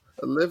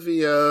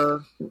Olivia.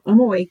 I'm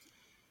awake.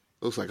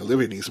 Looks like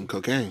Olivia needs some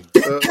cocaine.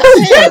 Damn,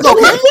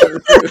 cocaine.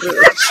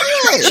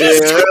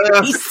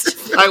 Yeah.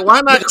 Like,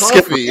 why not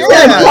coffee?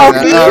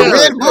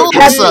 Red Bull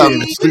or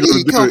something. Still You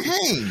need gonna do it.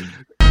 cocaine.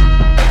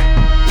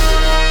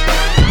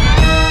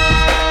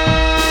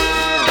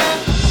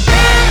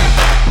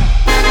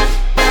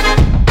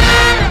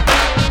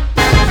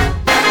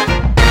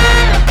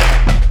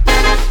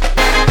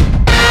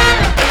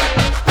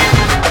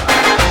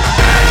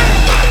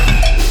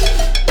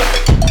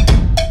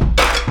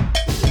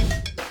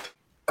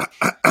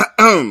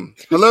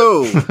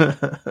 Hello.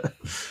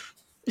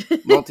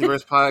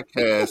 Multiverse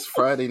Podcast.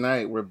 Friday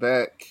night, we're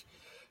back.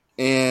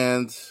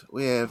 And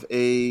we have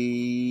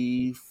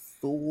a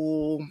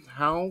full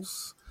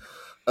house.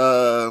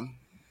 Voltron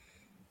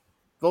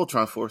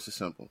Force is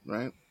simple,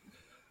 right?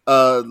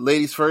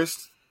 Ladies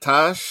first.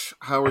 Tosh,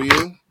 how are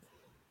you?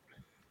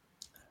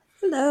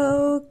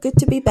 Hello, good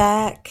to be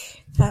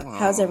back.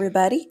 How's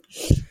everybody?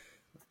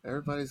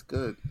 Everybody's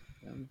good.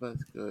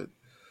 Everybody's good.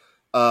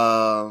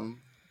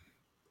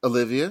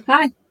 Olivia,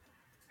 Hi.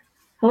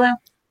 Hello.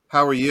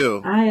 how are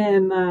you? I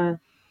am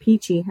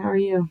peachy. How are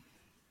you?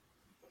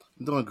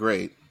 I'm doing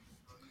great.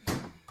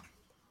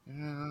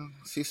 Yeah,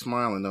 she's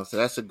smiling though, so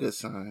that's a good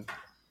sign.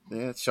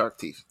 Yeah, it's shark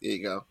teeth. There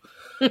you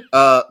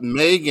go.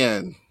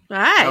 Megan,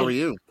 Hi. how are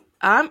you?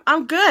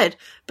 I'm good.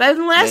 Better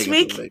than last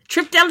Megan's week. awake.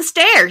 Trip down the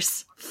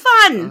stairs.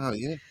 Fun. Oh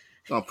yeah,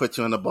 gonna put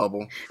you in a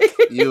bubble.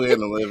 You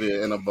and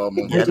Olivia in a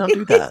bubble. Yeah, don't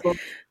do that.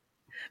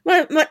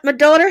 My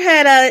daughter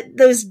had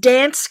those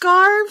dance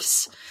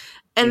scarves,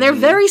 and they're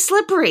very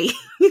slippery.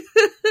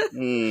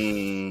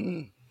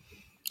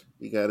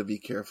 You got to be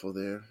careful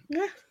there.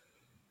 Yeah.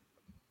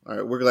 All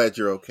right, we're glad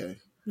you're okay.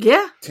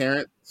 Yeah.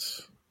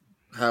 Terrence,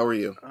 how are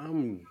you?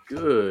 I'm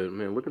good,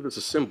 man. Look at this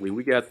assembly.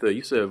 We got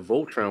you said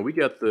Voltron. We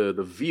got the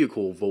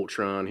vehicle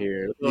Voltron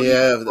here.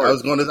 Yeah, I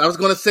was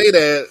gonna say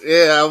that.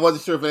 Yeah, I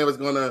wasn't sure if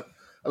anybody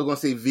I was gonna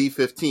say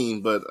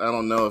V15, but I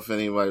don't know if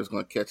anybody was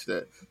gonna catch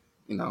that.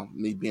 You know,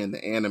 me being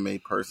the anime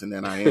person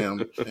that I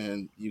am,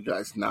 and you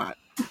guys not.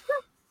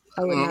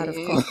 I would not have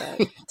caught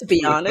that, to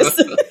be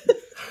honest.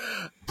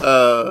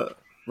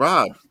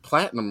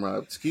 Platinum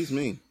Rob, excuse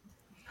me.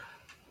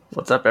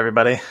 What's up,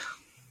 everybody?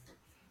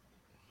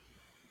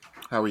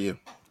 How are you?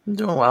 I'm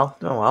doing well.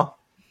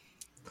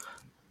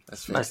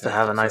 That's Nice to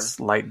have a nice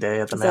light day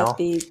at the Is mail. that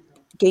the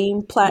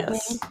game platinum?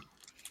 Yes,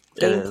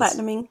 Game it is.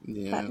 platinuming?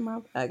 Yeah. Platinum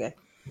Rob? Okay.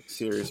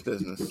 Serious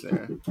business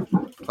there.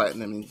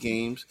 Platinum in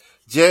games.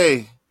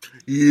 Jay,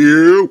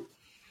 You.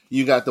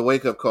 you got the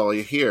wake up call.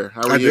 You're here.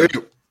 How are I you?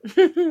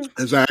 did.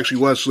 As I actually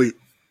was asleep.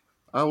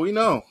 Oh, we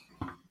know.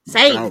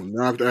 Same. I'm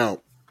knocked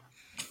out.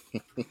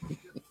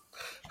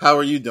 How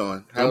are you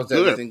doing? How's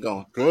good. everything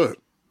going? Good.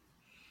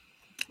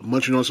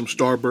 Munching on some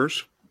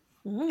Starburst.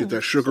 Get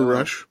that sugar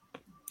rush.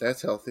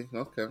 That's healthy.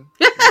 Okay.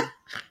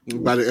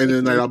 By the end of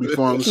the night, I'll be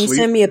falling Can you asleep.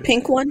 send me a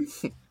pink one?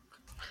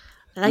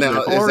 I like Now, the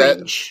is that-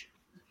 orange.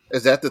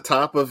 Is that the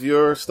top of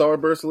your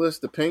Starburst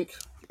list? The pink,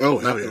 Oh,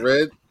 not hell the yeah.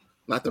 red,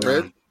 not the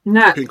red.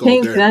 Not Pink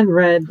pink, all day. then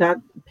red. That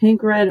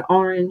pink, red,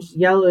 orange,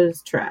 yellow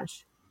is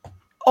trash.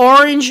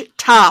 Orange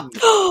top.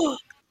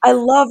 I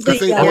love the I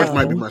think yellow. orange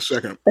might be my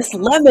second. That's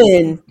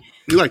lemon.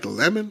 You like the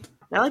lemon?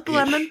 I like the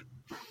lemon.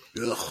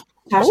 Ugh. Tasha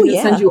Oh, will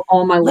yeah. send you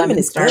all my Lemon lemon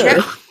is stars.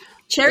 good.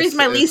 Cherry's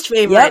my It's- least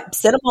favorite. Yep,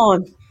 set them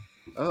on.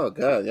 Oh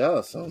God,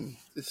 yeah.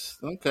 It's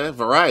okay.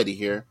 Variety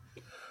here.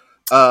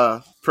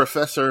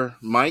 Professor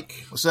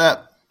Mike, What's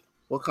up?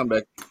 we'll come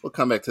back. We'll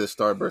come back to the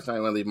Starburst. I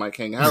ain't gonna leave Mike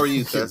hanging. How are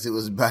you, sir? Because it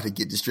was about to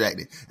get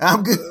distracted.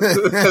 I'm good.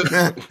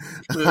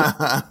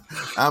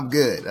 I'm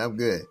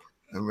good.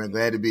 I'm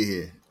glad to be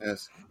here.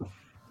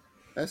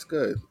 That's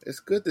good. It's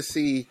good to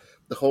see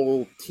the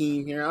whole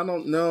team here. I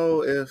don't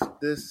know if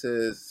this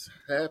has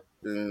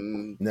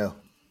happened No.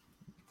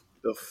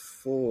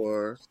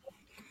 before.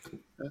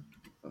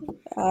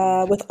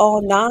 With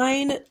all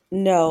 9,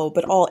 no,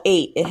 but all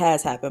 8, it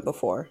has happened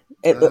before.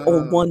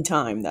 Or one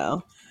time,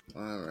 though.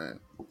 All right.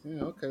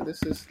 Yeah. Okay.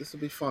 This will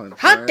be fun.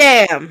 Hot all right?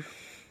 damn.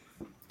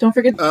 Don't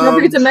forget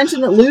to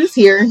mention that Lou's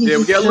here. He Yeah,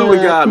 we got just, Lou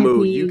and God can't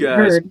Mood. be You guys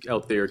heard.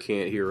 out there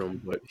can't hear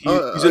him, but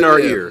Oh, he's in our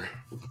yeah. ear,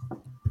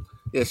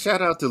 Yeah.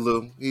 Shout out to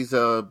Lou. He's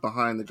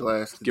behind the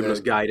glass, today, giving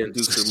us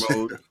guidance. producer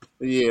mode.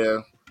 Yeah.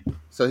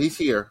 So he's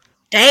here,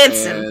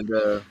 Dancing. and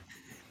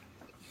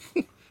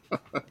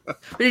But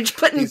he's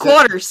putting he's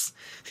quarters.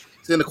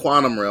 he's in the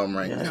quantum realm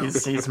right Yeah, now.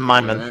 he's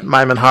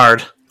miming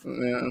hard.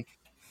 Yeah.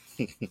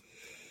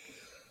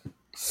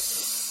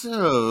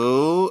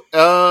 So,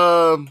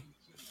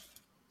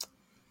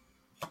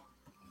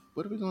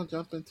 what are we going to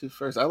jump into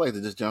first? I like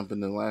to just jump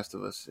into The Last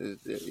of Us.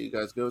 You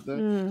guys go with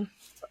that?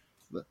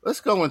 Let's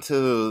go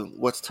into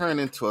what's turned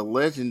into a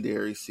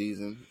legendary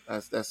season.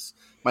 That's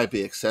might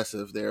be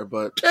excessive there,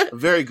 but a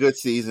very good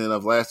season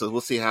of Last of Us.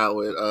 We'll see how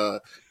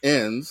it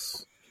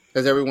ends.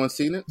 Has everyone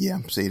seen it? Yeah,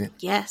 I'm seeing it.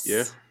 Yes.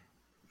 Yeah.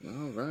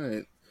 All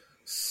right.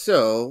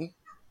 So,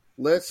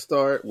 let's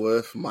start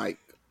with Mike.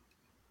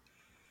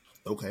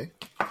 Okay.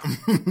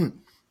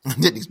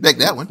 Didn't expect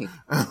that one.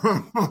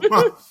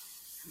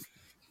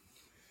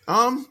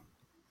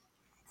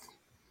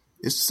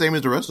 It's the same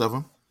as the rest of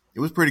them. It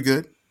was pretty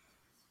good.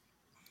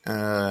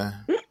 I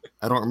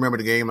don't remember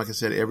the game, like I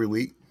said, every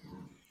week,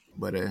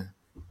 but I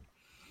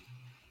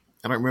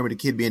don't remember the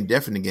kid being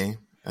deaf in the game.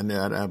 I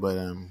know, but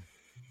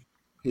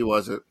He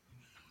wasn't.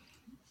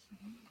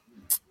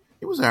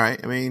 it was all right.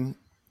 I mean,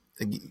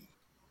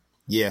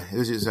 yeah, it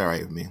was just all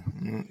right with me.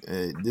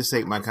 This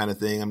ain't my kind of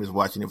thing. I'm just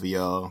watching it for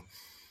y'all.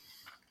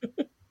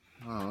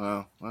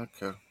 Oh, well,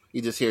 okay.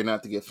 You just here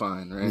not to get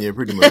fined, right? Yeah,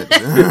 pretty much.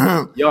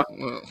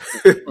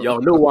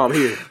 Y'all know why I'm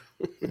here.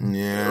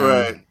 Yeah.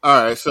 Right.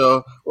 All right.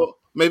 So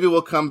maybe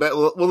we'll come back.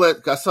 We'll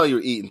let. I saw you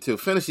were eating too.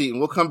 Finish eating.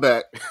 We'll come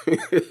back.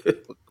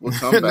 We'll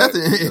come back.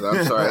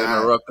 I'm sorry, I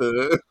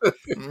interrupted.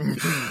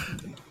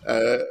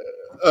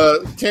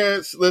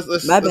 Terrence, let's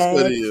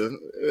go to you.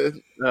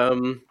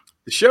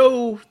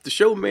 The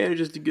show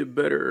manages to get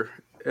better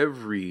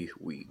every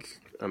week.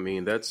 I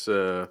mean, that's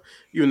I'm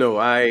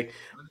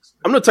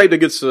the type that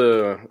gets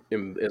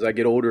as I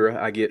get older,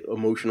 I get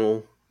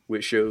emotional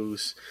with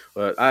shows.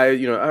 But I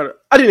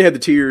didn't have the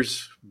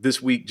tears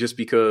this week just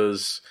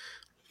because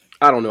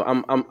I don't know.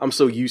 I'm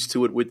so used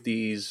to it with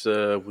these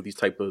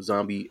type of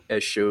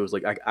zombie-esque shows.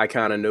 Like I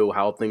kind of know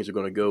how things are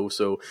going to go.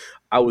 So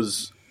I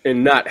was,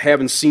 and not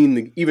having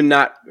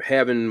not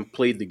having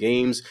played the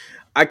games,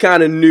 I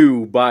kind of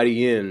knew by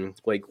the end,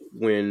 like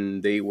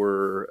when they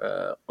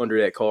were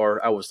under that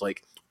car, I was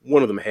like,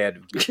 one of them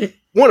had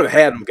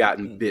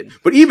gotten bit.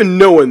 But even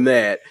knowing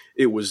that,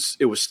 it was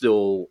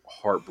still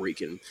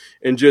heartbreaking,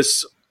 and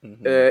just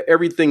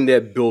everything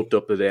that built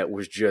up to that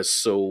was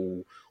just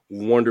so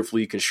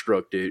wonderfully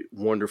constructed,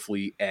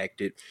 wonderfully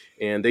acted,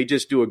 and they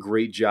just do a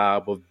great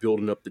job of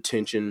building up the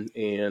tension.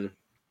 And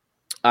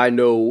I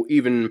know,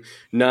 even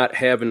not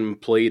having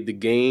played the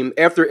game,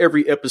 after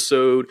every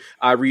episode,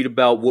 I read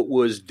about what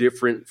was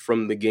different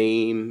from the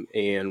game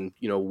and,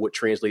 what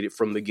translated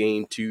from the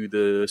game to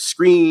the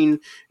screen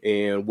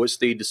and what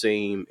stayed the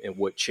same and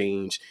what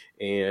changed.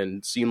 And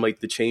it seemed like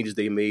the changes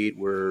they made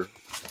were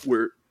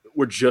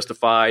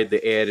justified.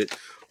 They added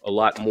a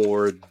lot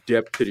more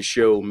depth to the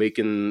show,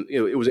 making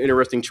it was an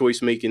interesting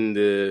choice making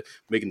the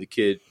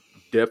kid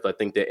deaf. I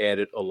think they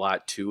added a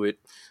lot to it.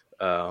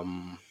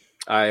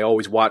 I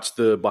always watch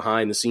the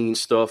behind the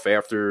scenes stuff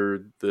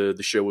after the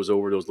show was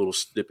over, those little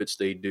snippets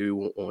they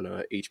do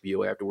on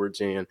HBO afterwards.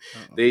 And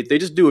they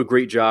just do a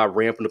great job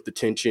ramping up the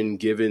tension,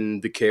 giving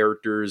the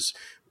characters.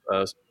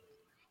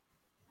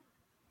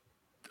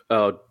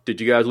 Did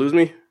you guys lose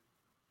me?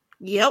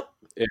 Yep.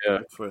 Yeah,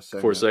 for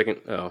a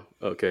second. Oh,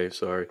 okay.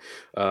 Sorry.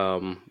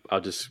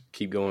 I'll just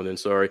keep going then.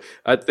 Sorry.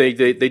 I think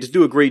they just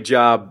do a great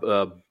job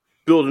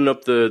building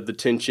up the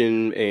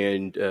tension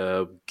and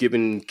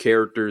giving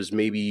characters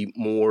maybe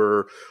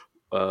more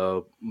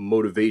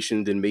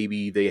motivation than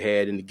maybe they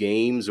had in the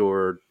games,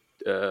 or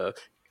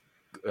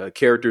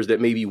characters that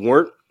maybe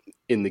weren't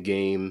in the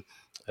game,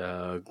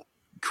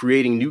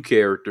 creating new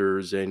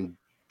characters and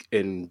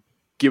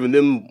giving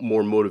them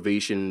more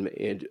motivation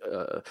and,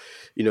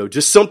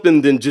 just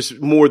something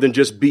more than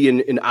just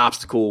being an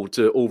obstacle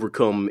to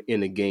overcome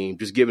in a game,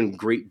 just giving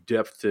great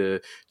depth to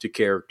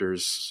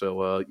characters.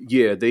 So,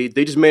 they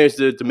just managed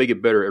to make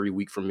it better every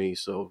week for me.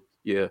 So,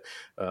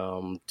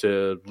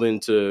 to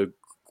lend to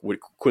what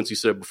Quincy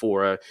said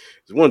before,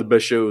 it's one of the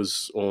best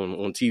shows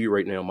on TV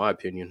right now, in my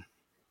opinion.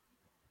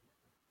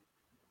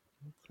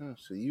 Okay,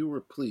 so you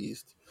were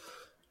pleased.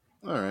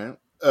 All right.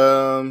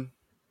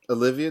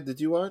 Olivia, did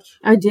you watch?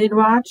 I did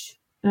watch.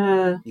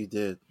 You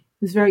did.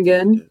 It was very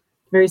good.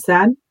 Very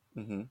sad.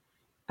 Mm-hmm.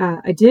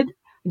 I did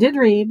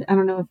read. I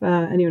don't know if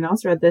anyone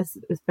else read this.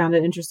 Found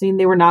it interesting.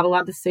 They were not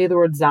allowed to say the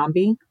word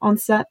zombie on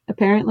set.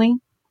 Apparently,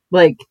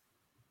 like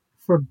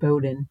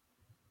forbidden.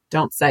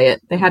 Don't say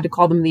it. They had to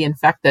call them the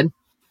infected.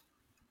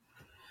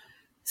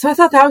 So I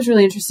thought that was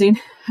really interesting.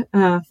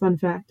 Fun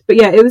fact. But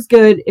yeah, it was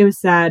good. It was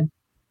sad.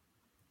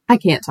 I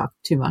can't talk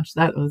too much.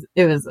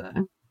 It was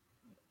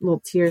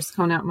little tears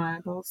coming out my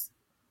eyeballs.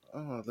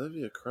 Oh,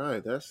 Olivia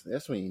cried. That's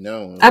when you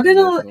know. I've been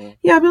a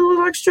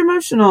little extra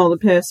emotional the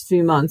past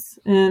few months,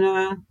 and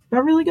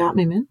that really got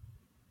me, man.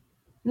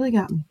 Really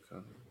got me.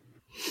 Okay.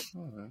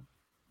 All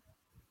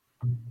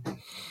right.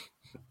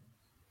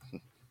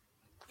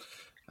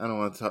 I don't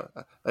want to talk.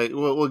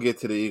 We'll get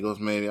to the Eagles,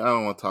 maybe. I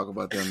don't want to talk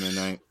about them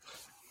tonight.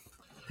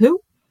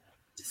 Who?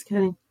 Just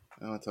kidding.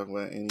 I don't want to talk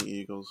about any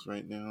Eagles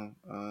right now,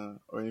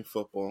 or any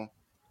football.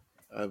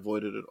 I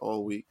avoided it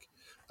all week.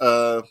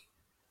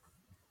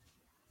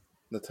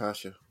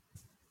 Natasha.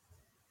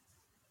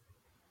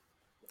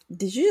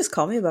 Did you just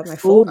call me by my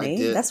full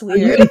name? That's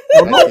weird.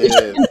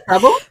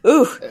 Trouble?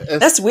 Ooh,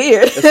 that's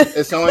weird.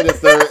 It's only the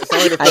third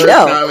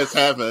time it's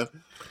happened.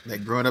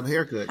 Like growing up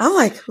haircut. I'm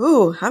like,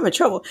 ooh, I'm in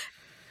trouble.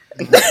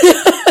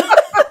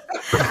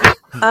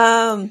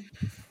 I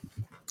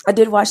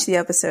did watch the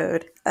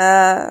episode.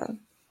 I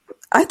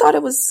thought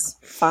it was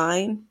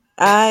fine.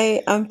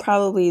 I'm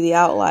probably the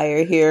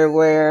outlier here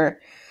where,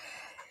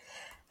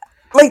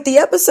 like, the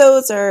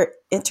episodes are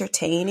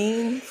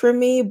entertaining for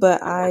me,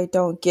 but I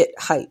don't get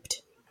hyped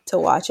to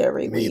watch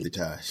every week. Me either,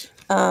 Tosh.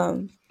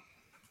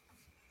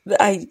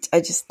 I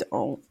just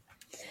don't.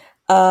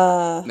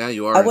 Now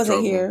you are I in wasn't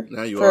trouble. here.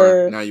 Now you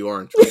are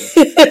in trouble.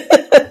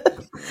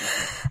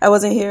 I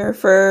wasn't here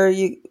for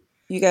you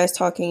guys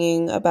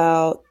talking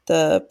about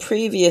the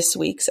previous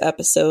week's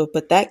episode,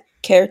 but that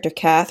character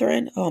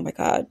Catherine, oh my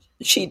god,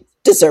 she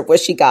deserved what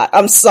she got.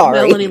 I'm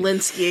sorry. Melanie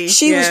Linsky.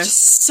 She was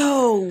just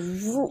so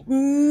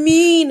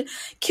mean,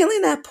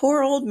 killing that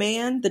poor old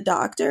man, the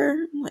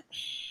doctor. I'm like,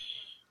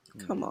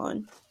 come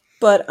on.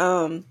 But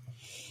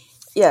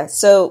yeah,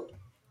 so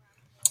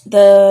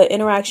the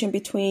interaction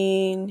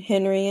between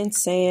Henry and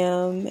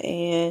Sam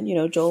and, you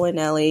know, Joel and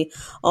Ellie,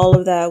 all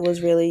of that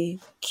was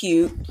really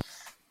cute.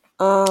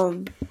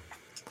 I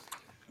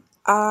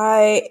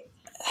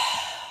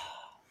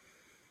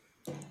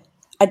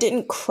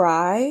didn't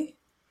cry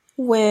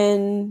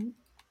when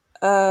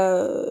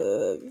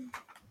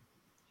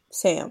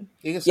Sam.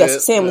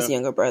 Yes, Sam was the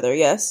younger brother.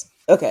 Yes.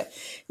 Okay.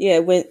 Yeah,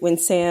 when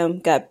Sam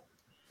got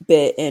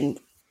bit and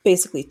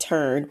basically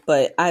turned,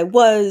 but I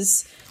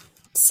was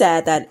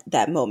sad that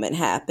that moment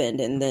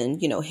happened, and then,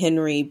 you know,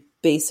 Henry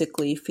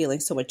basically feeling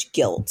so much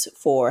guilt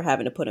for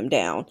having to put him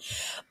down.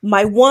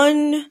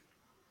 The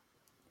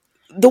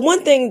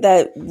one thing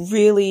that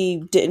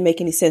really didn't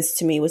make any sense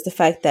to me was the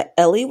fact that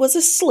Ellie was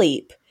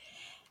asleep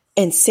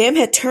and Sam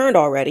had turned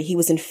already. He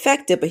was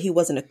infected, but he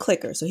wasn't a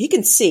clicker, so he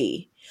can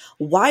see.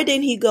 Why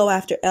didn't he go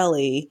after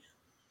Ellie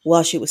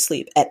while she was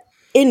asleep at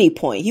any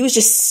point? He was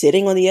just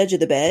sitting on the edge of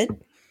the bed.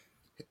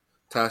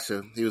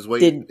 Tasha, he was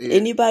waiting. Did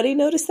anybody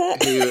notice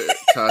that?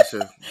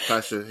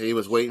 Tasha, he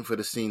was waiting for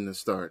the scene to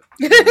start.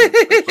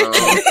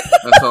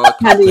 That's all.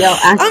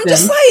 I'm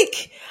just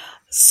like,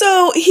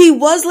 so he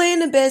was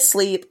laying in bed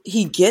asleep.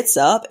 He gets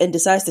up and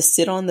decides to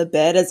sit on the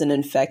bed as an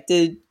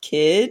infected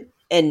kid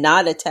and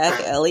not attack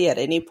Ellie at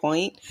any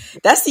point.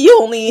 That's the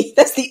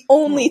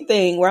only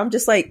thing where I'm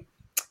just like,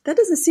 that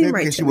doesn't seem maybe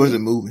right. Because she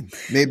wasn't moving.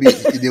 Maybe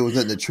there was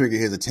nothing to trigger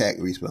his attack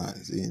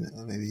response. You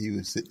know, maybe he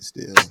was sitting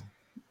still.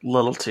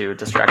 Little too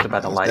distracted by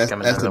the light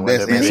coming that's in the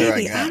best window. answer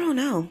Maybe, I don't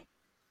know.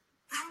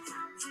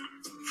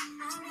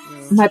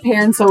 My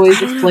parents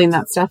always explained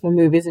that stuff in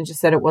movies and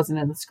just said it wasn't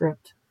in the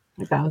script.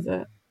 Like that was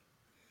it.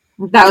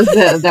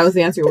 That was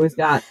the answer we always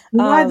got.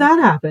 Why'd that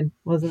happen?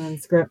 Wasn't in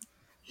the script.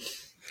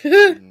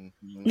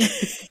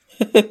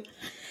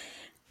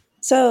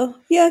 So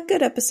yeah,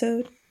 good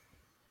episode.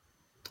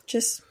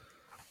 It's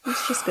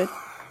just good.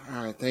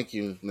 All right, thank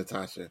you,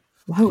 Natasha,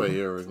 Wow. for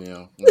your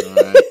review.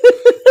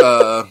 All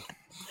right.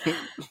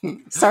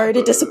 Sorry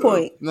to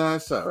disappoint. No,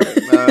 it's all right.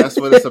 No, that's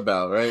what it's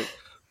about, right?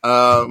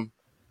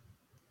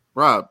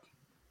 Rob,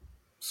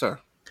 sir.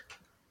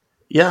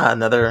 Yeah,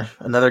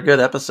 another good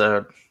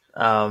episode.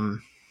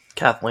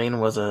 Kathleen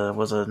was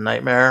a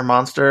nightmare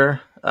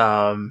monster.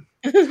 I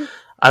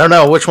don't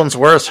know which one's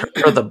worse, her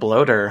or the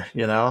bloater.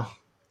 You know,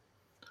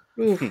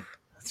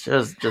 it's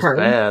just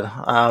bad.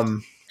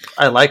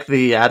 I like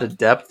the added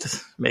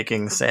depth,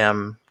 making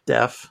Sam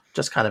deaf.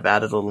 Just kind of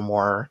added a little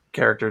more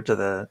character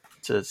to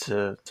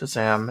to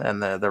Sam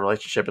and the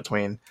relationship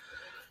between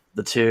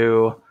the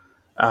two.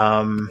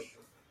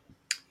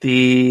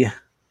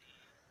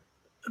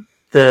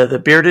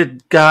 The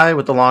bearded guy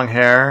with the long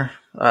hair,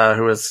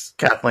 who was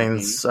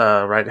Kathleen's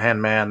right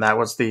hand man, that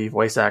was the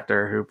voice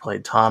actor who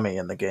played Tommy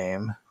in the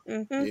game.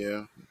 Mm-hmm.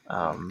 Yeah.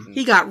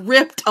 He got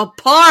ripped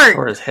apart.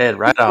 Tore his head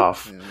right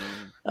off.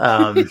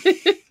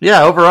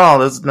 Yeah, overall,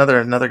 this is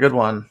another good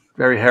one.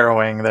 Very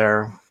harrowing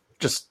there.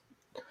 Just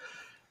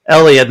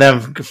Ellie and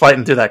them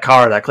fighting through that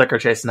car, that clicker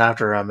chasing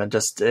after him, and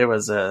just it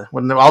was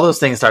when all those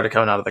things started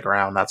coming out of the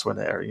ground. That's when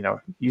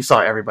you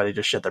saw everybody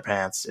just shit their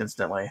pants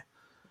instantly.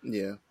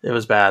 Yeah, it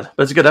was bad,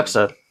 but it's a good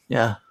episode.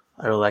 Yeah,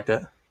 I really liked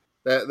it.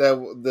 That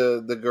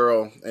the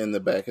girl in the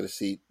back of the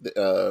seat,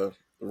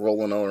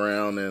 rolling all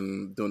around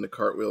and doing the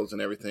cartwheels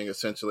and everything.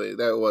 Essentially,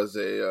 that was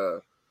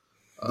a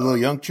little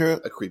young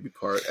child, a creepy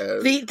part.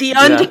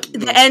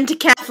 The end to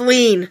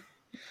Kathleen.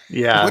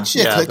 Yeah, wasn't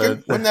she a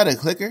clicker? Wasn't that a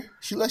clicker?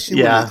 She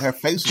her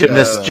face.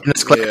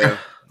 Gymnast clicker.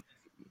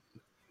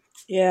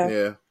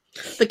 Yeah.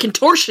 The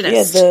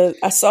contortionist. Yeah,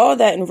 I saw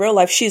that in real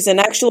life. She's an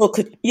actual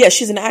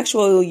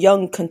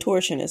young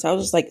contortionist. I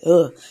was just like,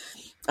 ugh.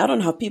 I don't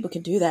know how people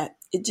can do that.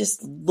 It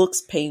just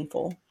looks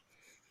painful.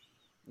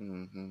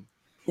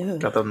 Mm-hmm.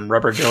 Got them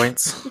rubber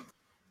joints.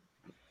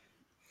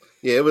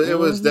 Yeah, it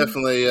was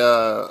definitely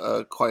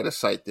quite a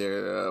sight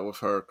there with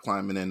her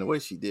climbing in the way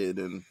she did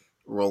and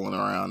rolling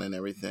around and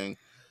everything.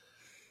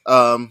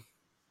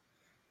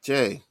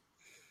 Jay.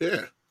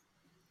 Yeah.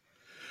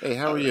 Hey,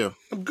 how are you?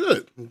 I'm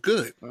good.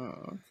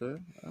 Oh,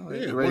 okay.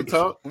 Yeah, ready to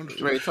talk?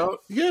 Ready to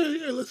talk?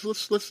 Yeah.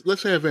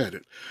 Let's have at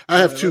it. I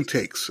have two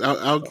takes.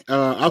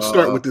 I'll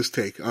start with this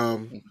take.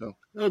 Okay.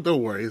 Oh,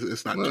 don't worry,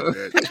 it's not too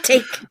bad.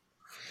 Take.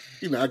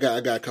 I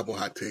got a couple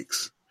hot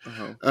takes.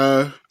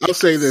 Uh-huh. I'll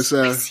say this.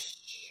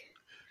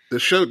 The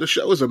show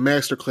is a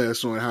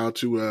masterclass on how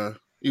to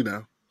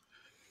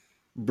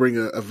bring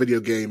a video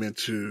game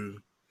into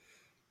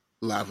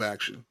live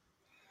action.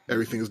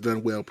 Everything is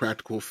done well,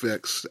 practical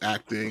effects,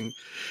 acting,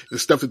 the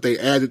stuff that they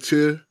added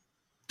to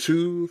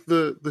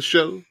the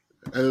show,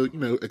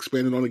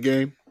 expanding on the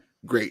game.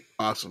 Great,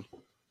 awesome.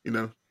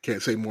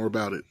 Can't say more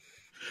about it.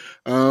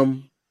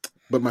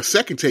 But my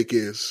second take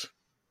is,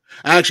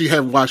 I actually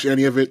haven't watched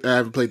any of it. I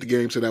haven't played the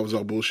game, so that was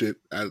all bullshit.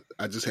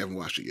 I just haven't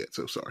watched it yet,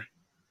 so sorry.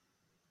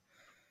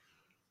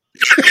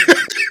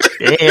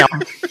 Damn.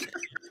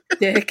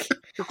 Dick.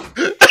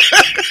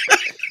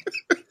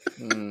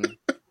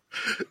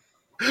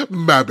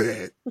 My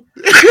bad.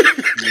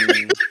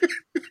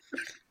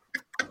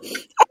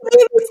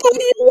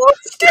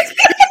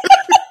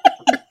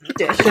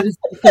 Dick. Should have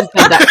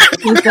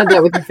said that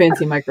with your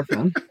fancy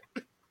microphone.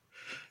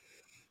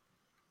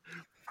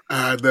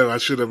 No, I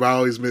should have. I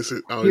always miss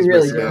it. You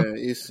really Yeah,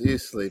 you're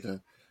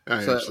sleeping.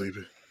 I am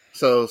sleeping.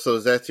 So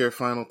is that your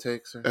final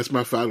take, sir? That's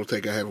my final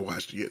take. I haven't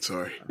watched it yet.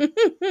 Sorry. All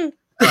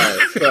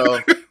right. So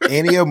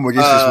any of them or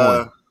just this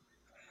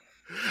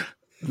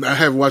one? I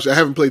haven't watched. I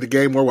haven't played the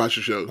game or watched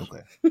the shows.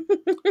 Okay.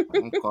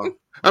 okay.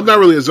 I'm not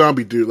really a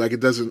zombie dude. Like it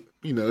doesn't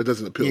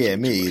appeal. Yeah, to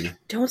me either.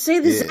 Don't say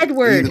the Z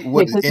word.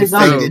 What Yeah, 'cause it's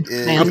infected zombie.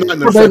 is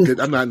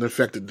I'm not an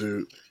infected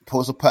dude.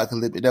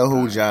 post-apocalyptic. That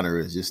whole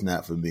genre is just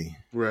not for me.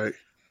 Right.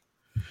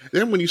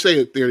 Then when you say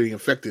that they're the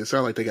infected, it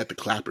sounds like they got the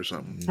clap or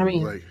something. I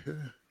mean, like,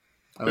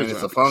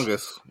 it's a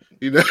fungus.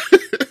 You know,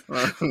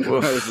 It's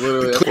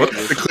literally a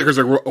fungus. the clickers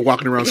are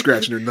walking around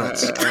scratching their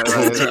nuts the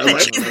whole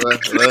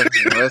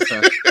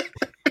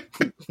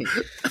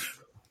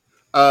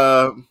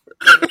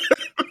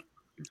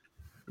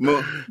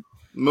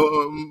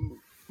time.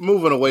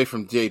 Moving away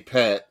from J.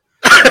 Pat,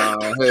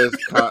 his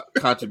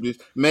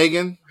contribution.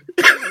 Megan?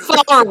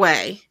 Far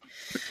away.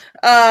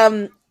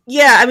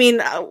 Yeah, I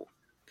mean,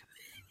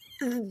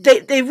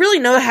 they really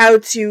know how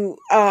to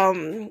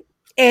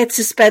add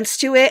suspense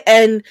to it,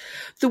 and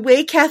the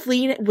way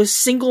Kathleen was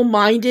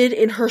single-minded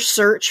in her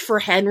search for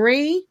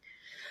Henry,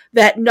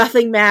 that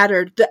nothing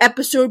mattered. The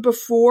episode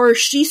before,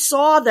 she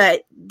saw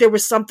that there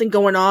was something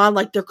going on,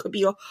 like there could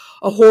be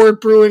a horde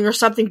brewing or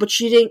something, but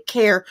she didn't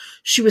care.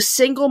 She was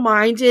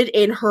single-minded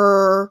in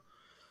her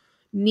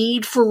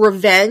need for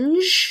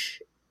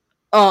revenge,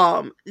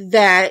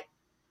 that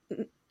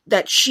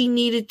she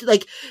needed,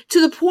 like,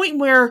 to the point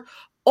where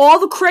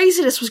all the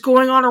craziness was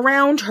going on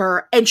around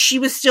her, and she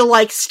was still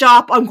like,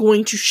 stop, I'm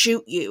going to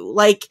shoot you.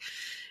 Like,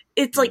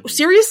 it's like,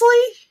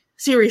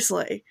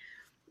 seriously,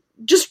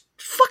 just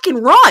fucking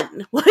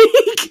run.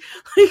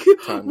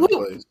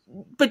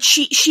 But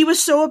she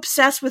was so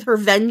obsessed with her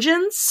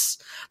vengeance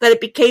that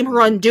it became her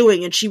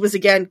undoing, and she was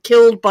again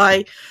killed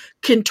by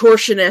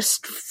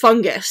contortionist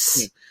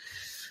fungus.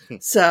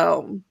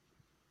 So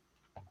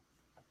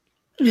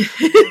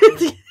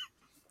the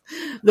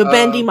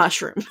bendy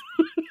mushroom.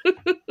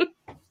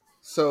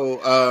 So,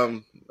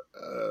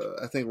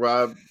 I think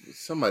Rob,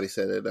 somebody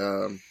said it.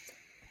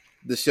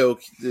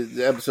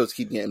 The episodes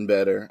keep getting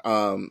better.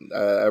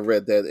 I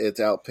read that it's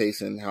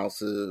outpacing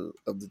House of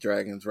the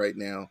Dragons right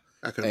now.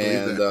 I can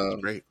believe that.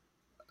 Great.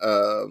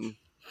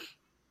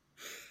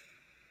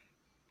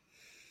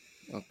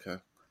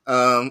 Okay.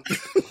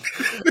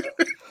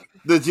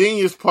 The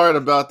genius part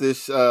about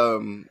this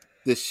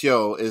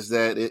show is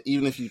that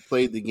even if you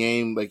played the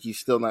game, like, you're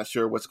still not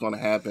sure what's going to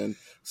happen.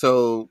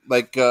 So,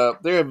 like, there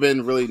have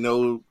been really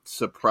no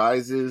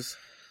surprises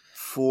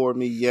for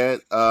me yet.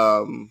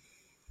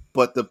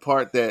 But the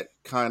part that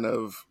kind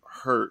of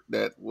hurt,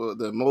 the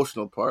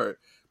emotional part,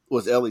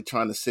 was Ellie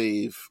trying to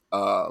save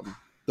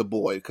the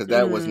boy, because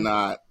that was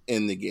not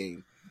in the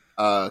game.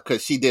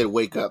 Because she did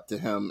wake up to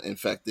him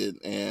infected,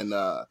 and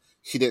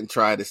she didn't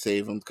try to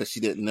save him because she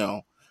didn't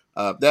know.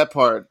 That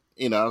part,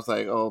 I was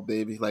like, oh,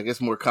 baby, like,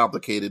 it's more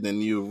complicated than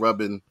you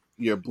rubbing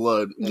your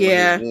blood on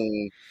your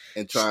wound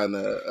and trying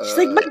to... She's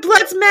like, my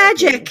blood's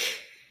magic!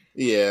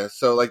 Yeah,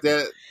 so, like,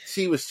 that,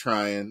 she was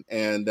trying,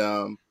 and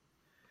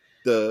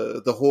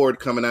the horde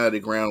coming out of the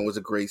ground was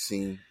a great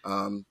scene.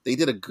 They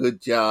did a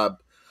good job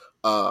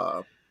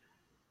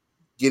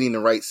getting the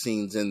right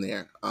scenes in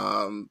there.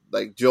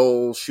 Like,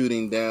 Joel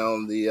shooting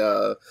down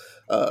the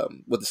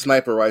with the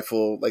sniper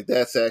rifle, like,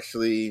 that's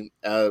actually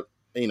out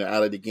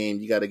of the game.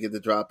 You got to get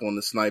the drop on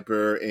the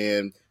sniper,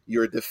 and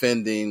you're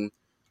defending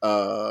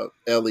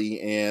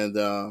Ellie and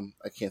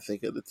I can't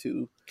think of the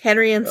two.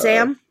 Henry and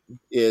Sam?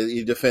 Yeah,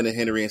 you defended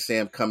Henry and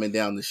Sam coming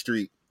down the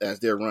street as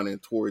they're running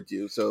towards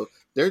you. So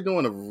they're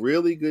doing a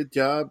really good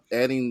job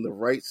adding the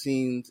right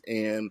scenes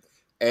and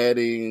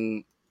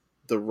adding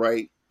the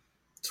right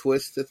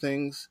twist to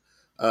things.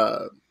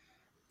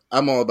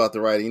 I'm all about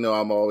the writing.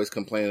 I'm always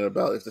complaining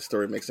about if the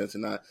story makes sense or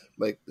not.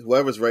 Like,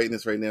 whoever's writing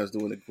this right now is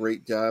doing a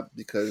great job,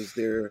 because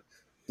they're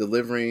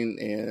delivering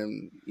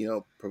and,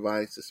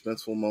 providing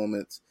suspenseful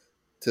moments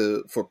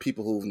for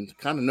people who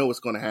kind of know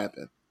what's going to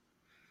happen.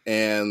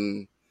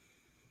 And,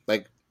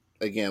 like,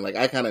 again, like,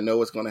 I kind of know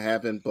what's going to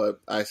happen, but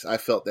I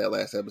felt that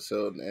last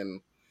episode,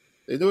 and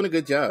they're doing a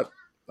good job.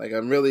 Like,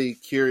 I'm really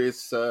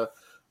curious, and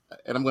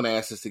I'm going to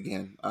ask this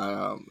again.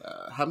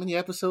 How many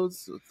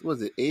episodes?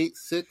 Was it 8,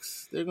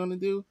 6 they're going to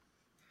do?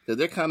 Because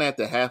they're kind of at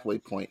the halfway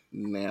point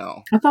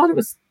now. I thought it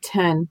was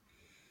 10.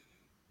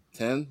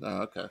 10?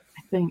 Oh, okay.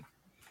 I think.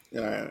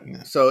 All right.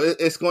 Yeah. So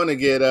it's going to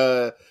get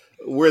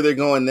where they're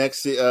going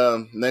next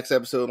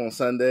episode on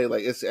Sunday.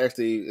 Like, it's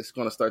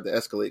going to start to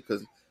escalate,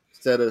 because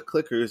instead of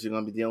clickers, you're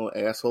going to be dealing with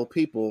asshole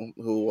people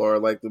who are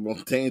like the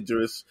most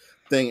dangerous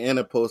thing in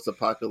a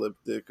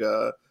post-apocalyptic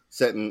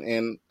setting.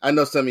 And I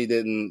know some of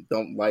you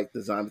don't like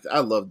the zombies. I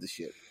love the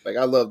shit. Like,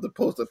 I love the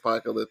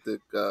post-apocalyptic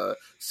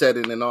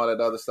setting and all that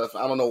other stuff.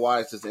 I don't know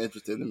why it's just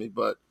interesting to me,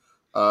 but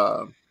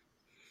all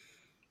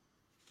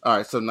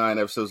right. So 9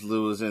 episodes.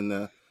 Lou is in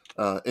the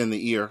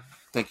ear.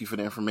 Thank you for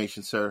the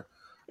information, sir.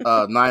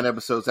 9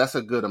 episodes. That's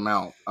a good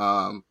amount.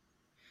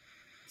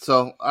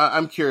 So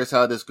I'm curious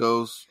how this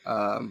goes.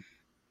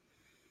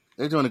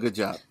 They're doing a good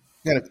job.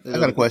 I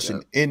got a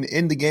question.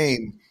 In the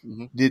game,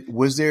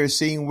 was there a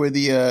scene where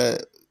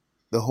the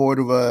horde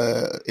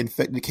of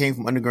infected came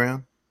from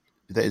underground?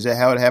 Is that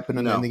how it happened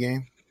in the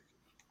game?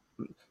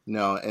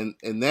 No, and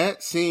in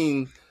that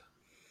scene,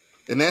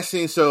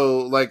 so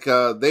like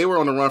they were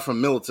on the run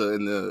from Milita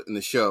in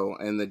the show,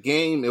 and the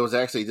game, it was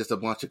actually just a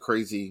bunch of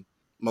crazy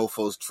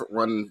mofos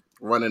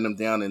running them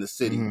down in the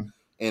city. Mm-hmm.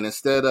 And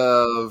instead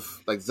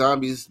of like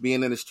zombies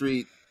being in the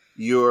street,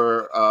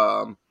 you're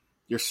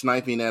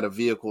sniping at a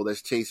vehicle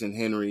that's chasing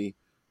Henry,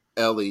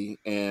 Ellie,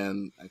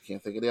 and I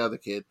can't think of the other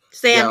kid.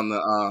 Sam.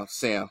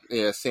 Sam.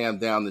 Yeah, Sam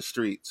down the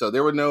street. So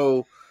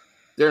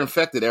they're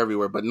infected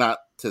everywhere, but not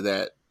to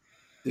that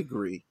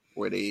degree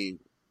where they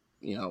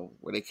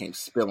came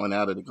spilling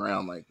out of the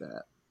ground like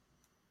that.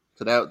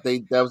 So that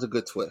was a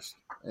good twist,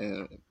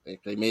 and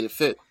they made it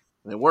fit,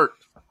 and it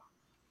worked.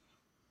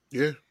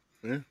 Yeah.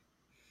 I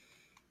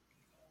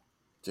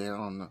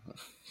don't know.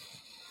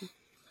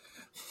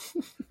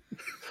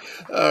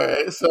 All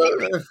right, so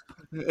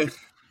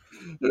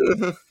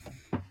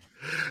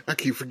I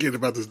keep forgetting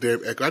about this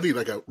damn echo. I need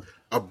like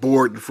a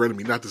board in front of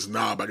me, not this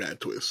knob I got to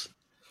twist.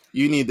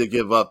 You need to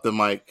give up the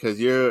mic because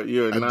you're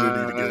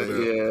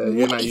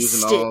not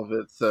using all of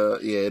it. So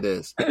yeah, it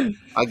is.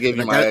 I'll give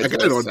you my address. I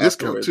got it on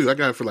discount too. I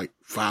got it for like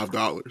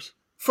 $5.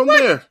 From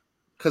where?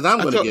 Because I'm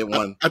going to get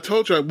one. I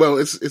told you. Well,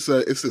 it's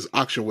this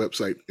auction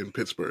website in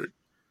Pittsburgh.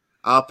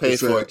 I'll pay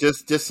for it.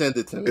 Just send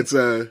it to me. It's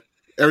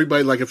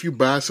everybody, like, if you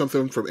buy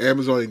something from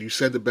Amazon and you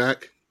send it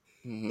back,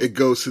 it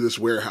goes to this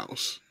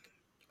warehouse,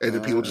 and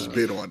then people just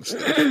bid on the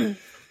stuff. Gotcha.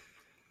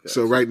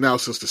 So right now,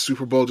 since the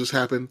Super Bowl just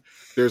happened,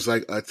 there's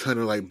like a ton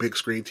of like big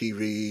screen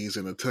TVs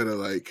and a ton of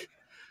like,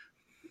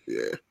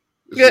 there's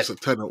just a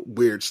ton of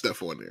weird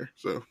stuff on there.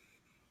 So,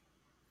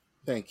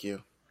 thank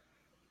you.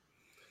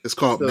 It's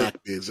called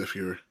Mac Bids. If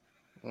you're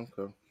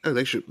okay. Oh,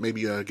 they should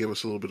maybe give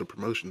us a little bit of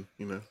promotion,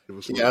 Give us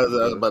I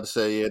was about to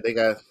say, they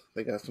got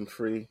some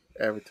free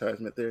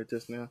advertisement there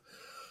just now.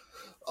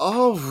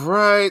 All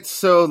right,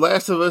 so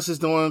Last of Us is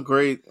doing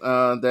great.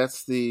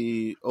 That's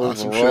the overall.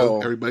 Awesome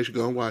show. Everybody should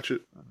go and watch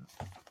it.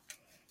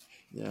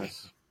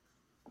 Yes.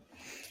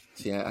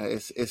 Yeah,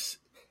 he's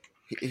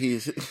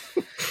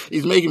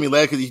making me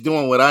laugh because he's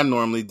doing what I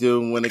normally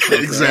do when it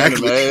comes to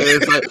anime.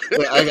 It's like,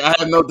 I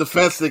have no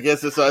defense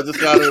against it, so I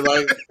just gotta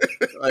like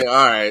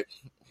all right,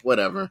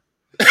 whatever.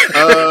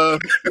 I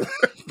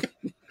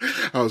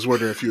was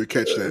wondering if you would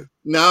catch that.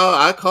 No,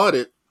 I caught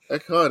it.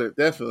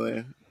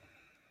 Definitely.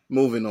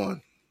 Moving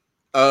on.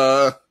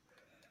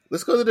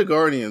 Let's go to the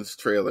Guardians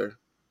trailer.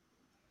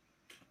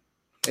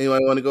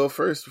 Anybody want to go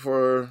first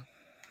before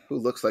who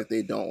looks like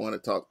they don't want to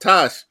talk?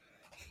 Tosh.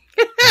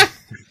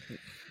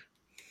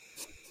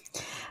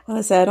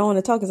 I said I don't want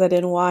to talk because I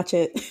didn't watch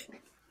it.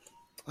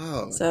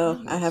 Oh,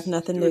 so I have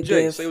nothing to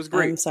give. Say it was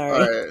great. I'm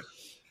sorry.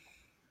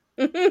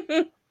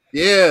 Right.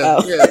 Yeah.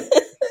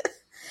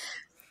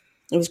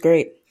 It was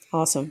great.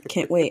 Awesome.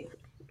 Can't wait.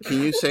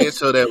 Can you say it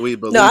so that we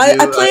believe you? I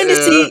plan to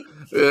see.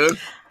 Yeah.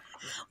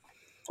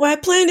 Well, I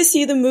plan to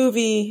see the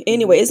movie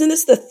anyway. Isn't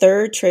this the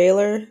third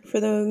trailer for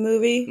the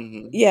movie?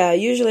 Mm-hmm. Yeah.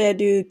 Usually I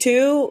do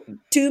two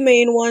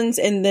main ones,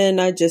 and then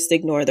I just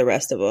ignore the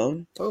rest of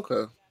them.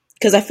 Okay.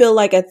 Because I feel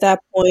like at that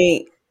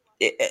point,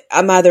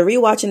 I'm either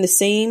rewatching the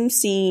same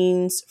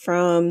scenes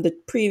from the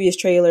previous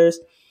trailers,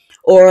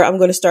 or I'm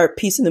going to start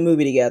piecing the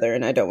movie together,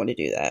 and I don't want to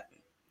do that.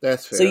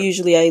 That's fair. So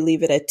usually I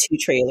leave it at 2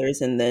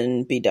 trailers and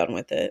then be done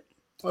with it.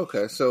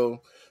 Okay,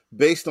 so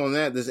based on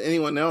that, does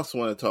anyone else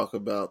want to talk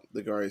about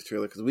the Guardians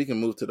trailer? Because we can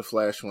move to the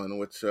Flash one,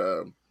 which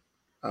I'm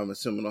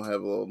assuming will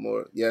have a little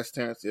more. Yes,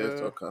 Terrence?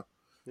 Yes? Okay.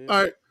 Yeah.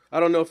 All right. I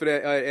don't know if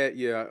it I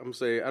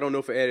don't know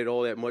if it added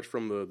all that much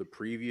from the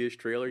previous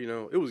trailer.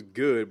 It was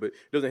good, but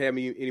it doesn't have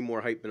me any more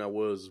hype than I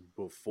was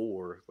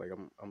before. Like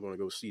I'm going to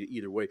go see it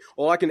either way.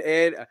 All I can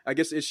add, I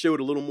guess it showed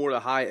a little more of the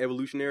High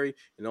Evolutionary,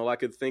 and all I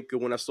could think of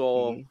when I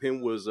saw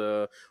him was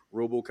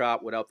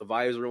RoboCop without the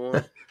visor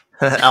on.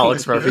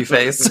 Alex Murphy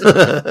face.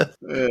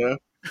 Yeah.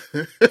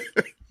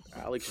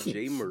 Alex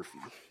J. Murphy.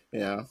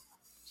 Yeah.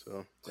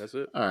 So that's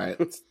it. All right.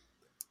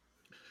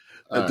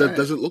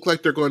 Does it look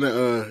like they're going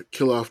to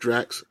kill off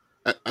Drax?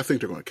 I think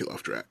they're going to kill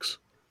off Drax.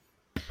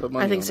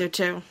 I think so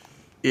too.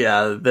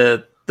 Yeah,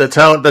 the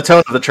tone of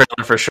the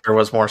trailer for sure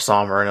was more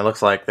somber, and it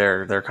looks like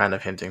they're kind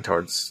of hinting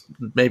towards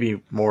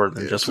maybe more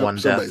than just one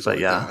death. But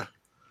yeah.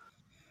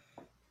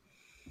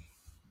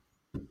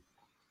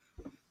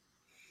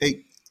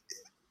 Hey,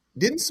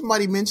 didn't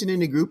somebody mention in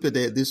the group that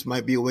this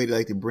might be a way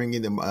to bring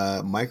in the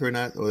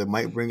Micronauts, or they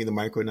might bring in the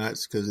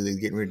Micronauts because they're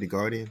getting rid of the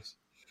Guardians?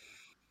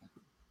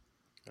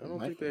 I don't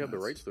think they have the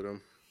rights to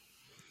them.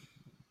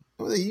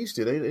 Well, they used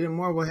to. They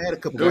Marvel had a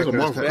couple. There was a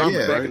Marvel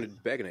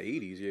comic, back in the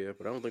 80s, yeah,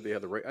 but I don't think they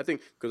have the right. I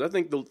think because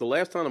the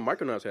last time the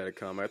Micronauts had a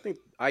comic, I think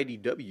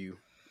IDW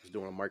was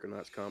doing a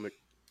Micronauts comic.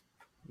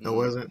 No,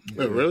 wasn't.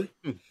 Oh, really?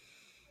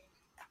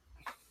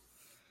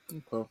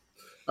 Okay.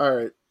 All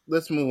right,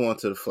 let's move on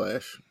to the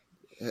Flash.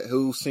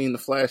 Who's seen the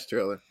Flash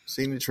trailer?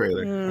 Seen the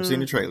trailer. I've seen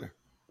the trailer.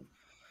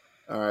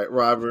 All right,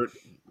 Robert,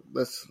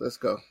 let's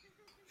go.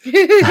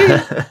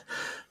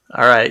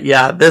 All right,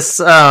 yeah.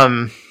 This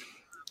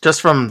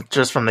just from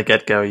the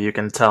get go, you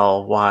can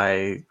tell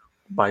why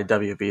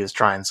WB is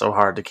trying so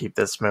hard to keep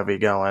this movie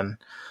going.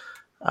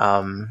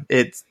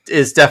 It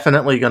is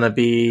definitely going to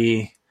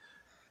be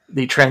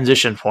the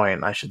transition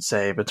point, I should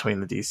say,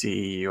 between the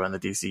DCEU and the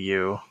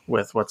DCU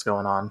with what's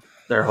going on.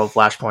 Their whole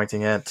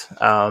Flashpointing it.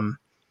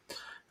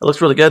 It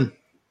looks really good.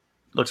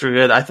 Looks really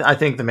good. I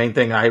think the main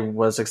thing I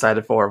was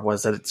excited for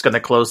was that it's going to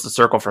close the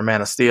circle for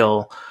Man of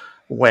Steel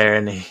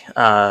when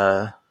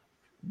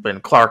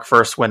Clark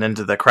first went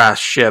into the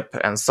crashed ship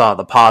and saw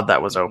the pod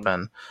that was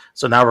open.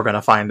 So now we're going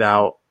to find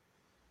out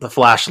the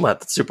Flash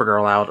let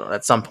Supergirl out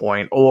at some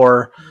point,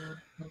 or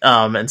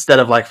instead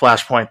of like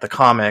Flashpoint the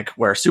comic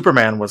where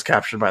Superman was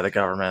captured by the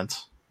government,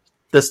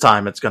 this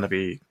time it's going to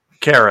be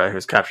Kara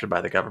who's captured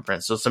by the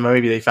government. So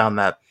maybe they found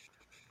that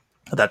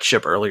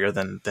ship earlier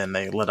than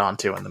they led on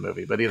to in the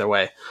movie. But either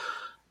way,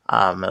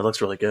 it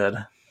looks really good.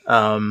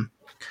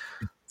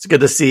 It's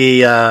good to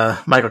see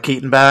Michael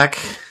Keaton back.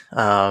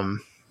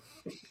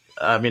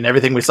 I mean,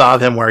 everything we saw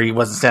of him where he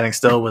wasn't standing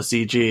still was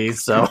CG.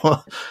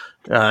 So,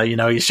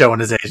 he's showing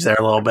his age there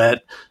a little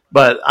bit,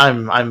 but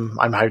I'm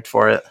hyped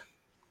for it.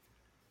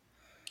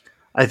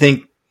 I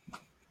think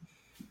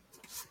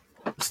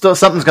still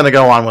something's going to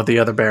go on with the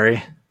other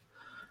Barry.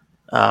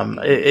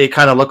 It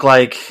kind of looked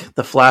like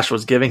the Flash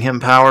was giving him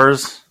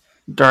powers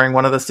during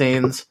one of the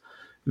scenes.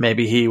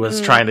 Maybe he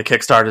was trying to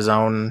kickstart his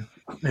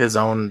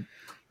own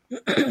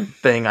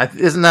thing.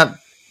 Isn't that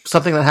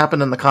something that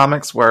happened in the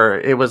comics where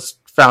it was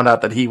found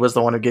out that he was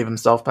the one who gave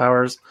himself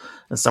powers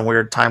in some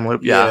weird time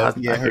loop? Yeah, I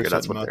figured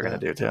that's what they're going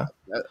to do too.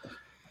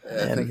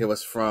 I think it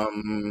was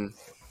from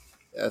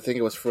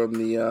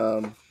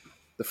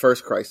the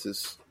first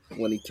Crisis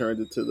when he turned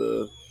into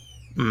the.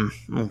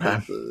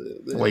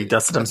 Well, he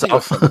dusted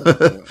himself on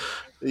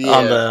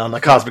the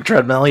cosmic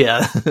treadmill,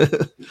 yeah.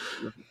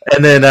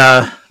 And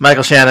then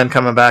Michael Shannon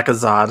coming back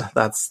as Zod.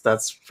 That's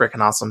freaking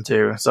awesome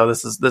too. So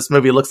this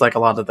movie looks like a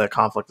lot of the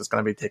conflict is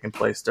going to be taking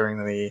place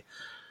during the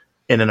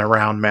in and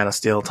around Man of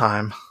Steel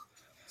time.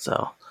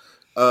 So,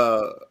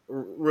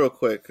 real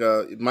quick,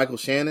 Michael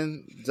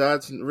Shannon,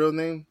 Zod's real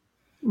name.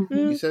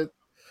 You said.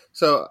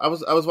 So I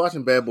was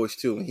watching Bad Boys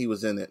 2 and he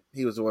was in it.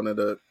 He was one of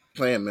the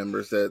Klan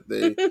members that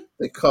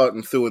they caught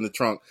and threw in the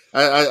trunk.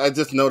 I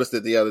just noticed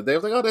it the other day. I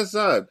was like, oh, that's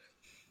Zod.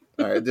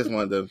 All right, I just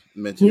wanted to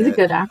mention He's that. a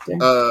good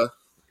actor.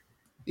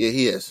 Yeah,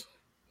 he is.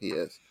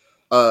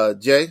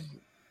 Jay?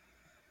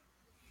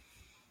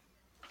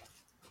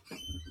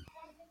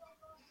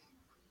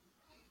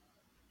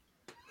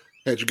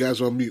 Had you guys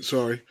on mute,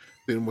 sorry.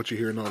 Didn't want you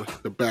hearing all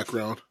the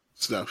background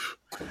stuff.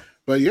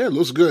 But yeah, it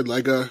looks good.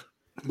 Like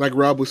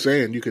Rob was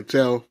saying, you can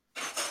tell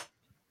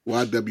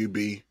why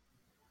WB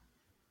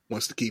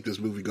wants to keep this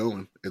movie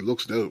going. It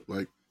looks dope.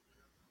 Like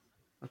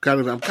I'm kind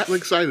of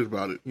excited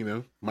about it.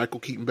 Michael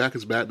Keaton back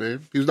as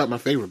Batman. He was not my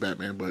favorite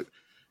Batman, but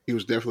he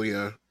was definitely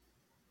a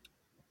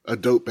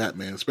dope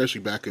Batman, especially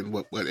back in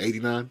what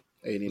 89?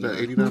 89.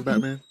 89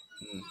 Batman.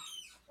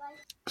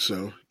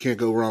 So can't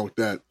go wrong with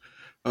that.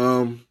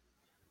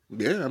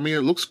 Yeah, I mean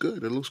it looks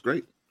good. It looks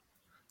great.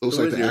 Looks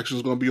like the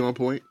action's going to be on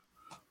point.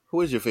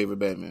 Who is your favorite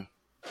Batman?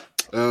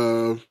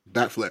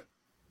 Batfleck.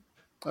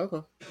 Okay.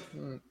 All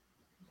right.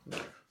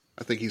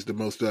 I think he's the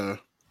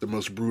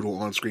most brutal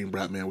on-screen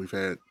Batman we've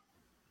had.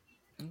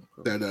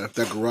 Okay.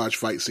 That garage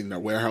fight scene,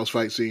 that warehouse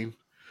fight scene,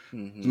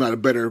 There's not a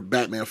better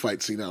Batman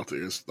fight scene out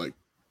there. It's like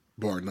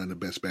bar none the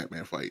best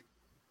Batman fight.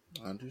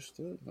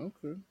 Understood.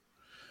 Okay.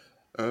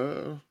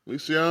 We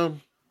see. I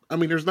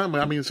mean, there's not.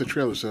 I mean, it's a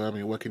trailer, so I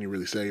mean, what can you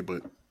really say?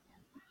 But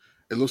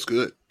it looks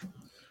good.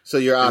 So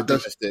you're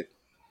optimistic.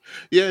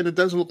 Yeah, and it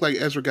doesn't look like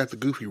Ezra got the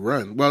goofy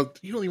run. Well,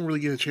 you don't even really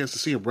get a chance to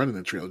see him run in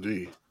the trailer, do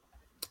you?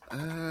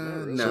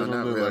 No,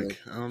 not really.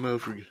 I don't know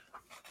if we.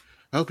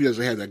 I hope he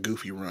doesn't have that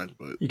goofy run,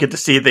 but you get to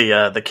see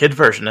the kid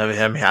version of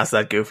him. He has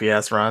that goofy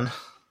ass run.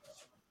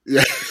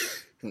 Yeah,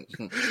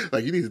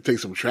 like you need to take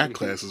some track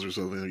classes or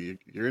something.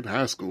 You're in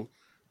high school,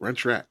 run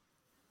track.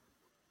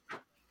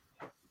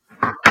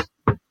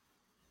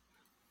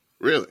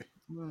 Really?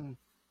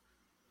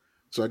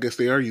 So I guess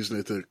they are using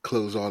it to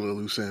close all the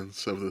loose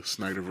ends of the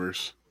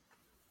Snyderverse.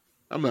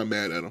 I'm not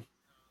mad at them.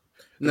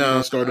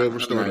 No, start over.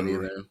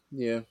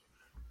 Yeah,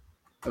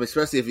 I mean,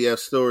 especially if you have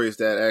stories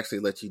that actually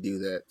let you do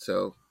that.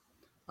 So,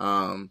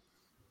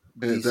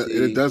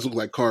 it does look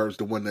like Kara's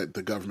the one that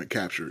the government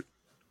captured.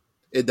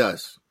 It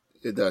does.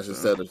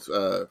 Instead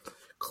of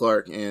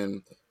Clark,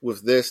 and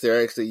with this,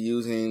 they're actually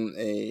using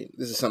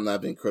this is something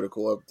I've been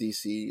critical of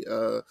DC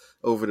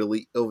over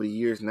the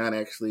years, not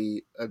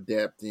actually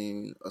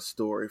adapting a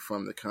story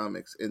from the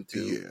comics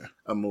into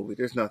a movie.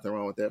 There's nothing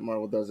wrong with that.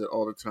 Marvel does it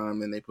all the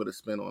time, and they put a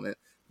spin on it.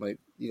 Like,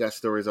 you got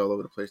stories all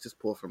over the place. Just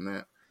pull from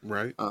that.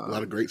 Right. A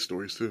lot of great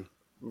stories, too.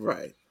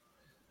 Right.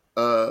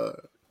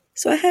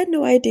 So I had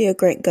no idea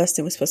Grant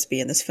Gustin was supposed to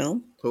be in this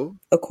film. Who?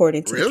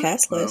 According to the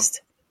cast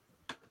list.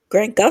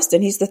 Grant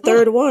Gustin, he's the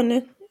third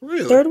one.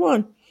 Really? Third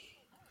one.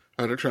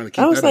 Oh, they're trying to keep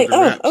that under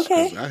wraps,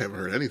 okay. I haven't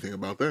heard anything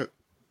about that.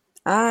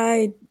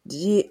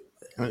 It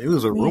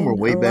was a rumor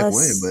way back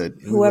when, but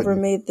whoever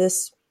made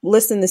this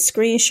list in the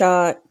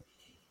screenshot,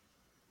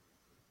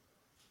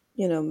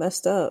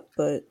 messed up.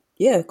 But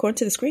yeah, according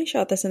to the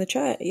screenshot that's in the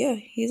chat, yeah,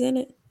 he's in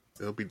it.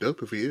 It'll be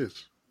dope if he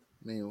is.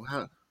 I mean,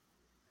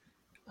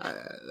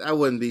 I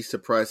wouldn't be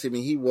surprised. I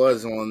mean, he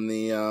was on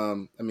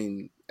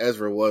the.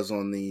 Ezra was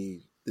on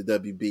the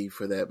WB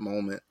for that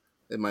moment.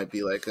 It might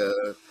be like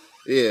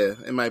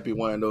it might be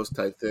one of those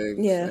type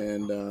things. Yeah.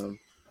 And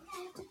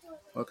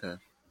okay,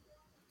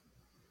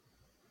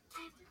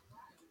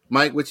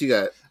 Mike, what you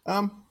got?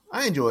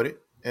 I enjoyed it.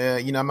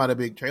 I'm not a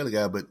big trailer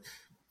guy, but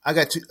I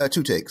got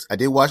two takes. I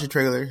did watch the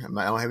trailer.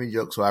 I don't have any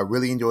jokes, so I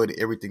really enjoyed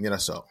everything that I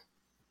saw.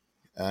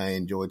 I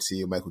enjoyed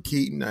seeing Michael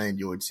Keaton. I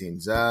enjoyed seeing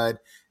Zod.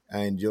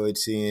 I enjoyed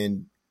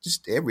seeing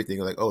just everything.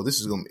 Like, oh, this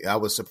is gonna be. I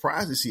was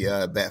surprised to see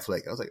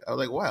Batfleck. I was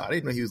like, wow, I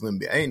didn't know he was gonna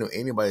be. I didn't know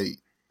anybody.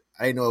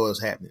 I didn't know what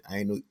was happening.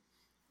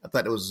 I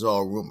thought it was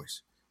all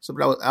rumors. So,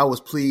 but I was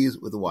pleased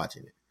with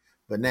watching it.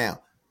 But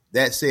now,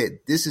 that said,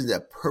 this is a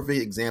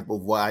perfect example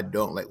of why I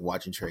don't like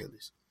watching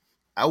trailers.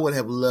 I would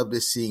have loved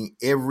to see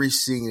every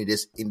scene of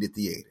this in the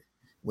theater.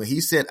 When he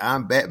said,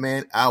 "I'm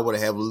Batman," I would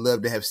have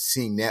loved to have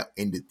seen that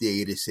in the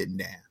theater sitting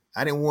down.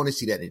 I didn't want to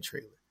see that in the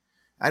trailer.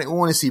 I didn't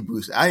want to see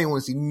Bruce. I didn't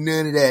want to see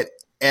none of that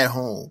at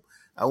home.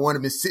 I wanted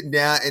to be sitting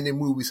down in the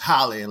movies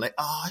hollering like,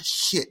 "Oh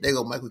shit, there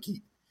go Michael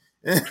Keaton."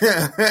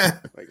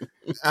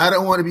 I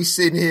don't want to be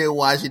sitting here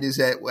watching this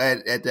at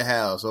the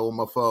house or on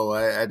my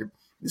phone.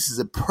 This is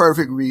a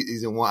perfect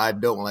reason why I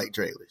don't like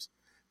trailers.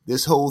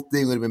 This whole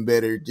thing would have been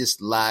better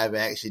just live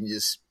action,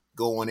 just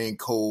going in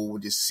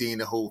cold, just seeing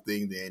the whole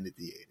thing there in the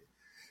theater.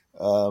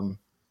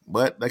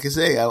 But like I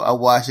say, I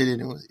watched it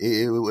and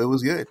it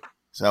was good.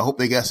 So I hope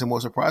they got some more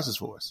surprises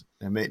for us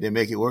and they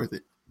make it worth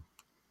it.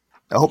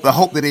 I hope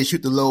that they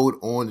shoot the load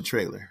on the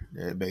trailer,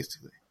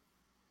 basically.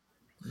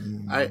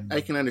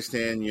 I can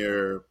understand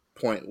your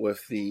point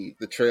with the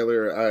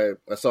trailer.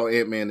 I saw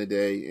Ant-Man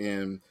today,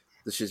 and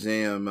the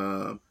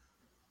Shazam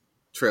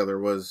trailer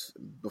was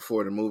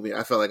before the movie.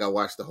 I felt like I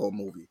watched the whole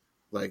movie,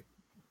 like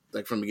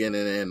from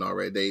beginning to end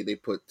already. They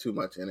put too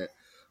much in it,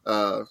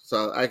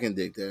 so I can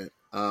dig that.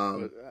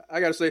 I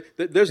gotta say,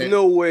 there's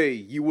no way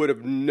you would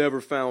have never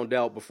found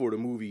out before the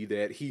movie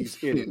that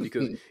he's in it,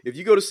 because if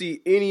you go to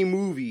see any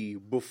movie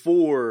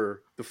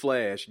before The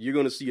Flash, you're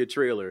gonna see a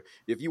trailer.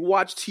 If you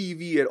watch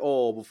TV at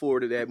all before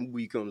that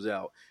movie comes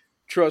out,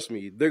 trust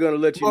me, they're gonna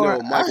let you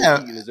know Michael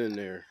Keaton is in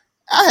there.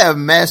 I have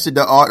mastered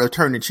the art of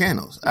turning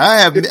channels.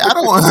 I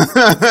don't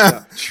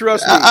want.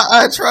 Trust me.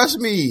 I trust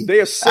me.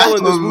 They are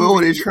selling this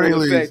movie on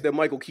the fact that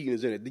Michael Keaton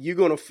is in it.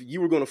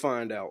 You were gonna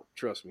find out.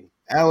 Trust me.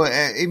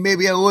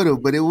 Maybe I would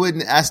have, but it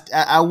wouldn't.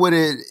 I would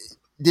have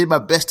did my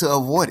best to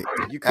avoid it.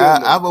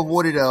 I've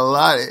avoided a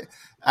lot.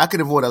 I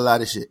could avoid a lot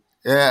of shit.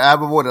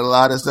 I've avoided a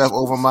lot of stuff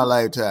over my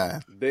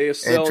lifetime. They are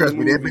selling. And trust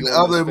me, there've been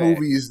other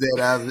movies that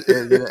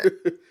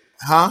I've.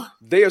 Huh?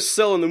 They are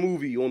selling the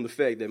movie on the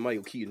fact that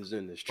Michael Keaton's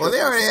in this. Well,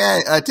 they already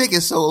had a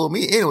ticket sold on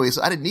me anyway,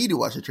 so I didn't need to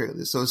watch the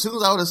trailer. So as soon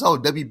as I would have saw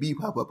WB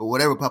pop up or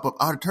whatever pop up,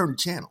 I would have turned the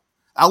channel.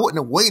 I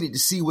wouldn't have waited to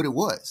see what it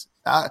was.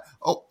 I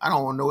don't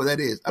want to know what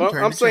that is.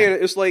 I'm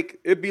saying it's like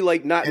it'd be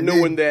like not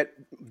knowing that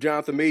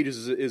Jonathan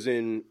Majors is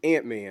in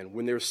Ant-Man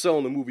when they're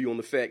selling the movie on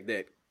the fact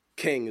that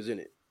Kang is in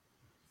it.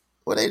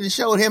 Well, they just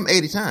showed him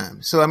 80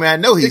 times, so I mean I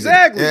know he's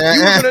exactly.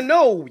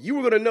 You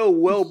were gonna know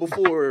well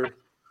before.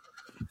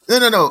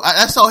 No.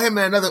 I saw him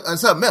in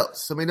something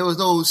else. I mean, there was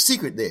no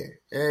secret there.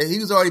 He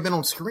was already been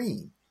on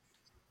screen.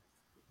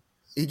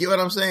 You get what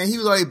I'm saying? He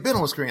was already been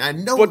on screen. I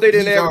know. But they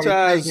didn't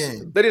advertise.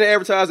 They didn't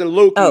advertise in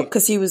Loki. Oh,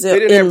 because he was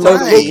in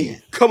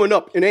Loki coming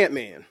up in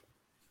Ant-Man.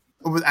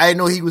 I didn't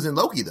know he was in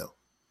Loki though.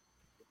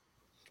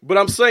 But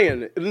I'm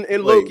saying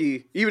in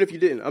Loki, even if you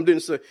didn't,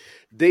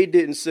 they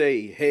didn't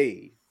say,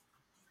 "Hey,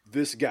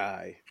 this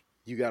guy,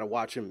 you got to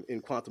watch him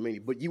in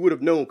Quantumania." But you would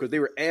have known because they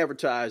were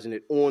advertising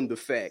it on the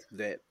fact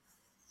that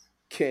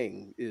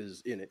Kang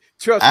is in it.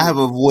 Trust me. I have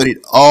avoided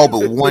all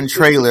but one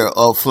trailer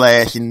of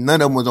Flash, and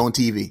none of them was on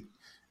TV.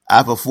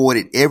 I've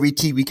avoided every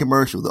TV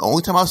commercial. The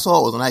only time I saw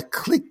it was when I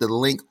clicked the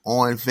link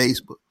on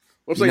Facebook.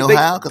 You know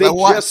how? Because I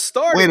watched. Just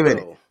started, wait a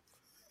minute. Though.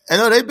 I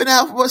know they've been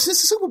out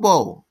since the Super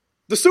Bowl.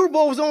 The Super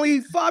Bowl was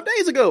only 5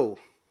 days ago.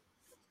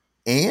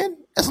 And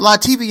that's a lot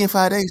of TV in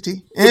 5 days,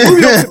 T.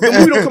 The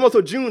movie don't come out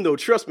till June, though.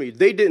 Trust me,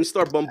 they didn't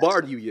start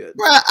bombarding you yet.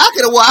 Bro,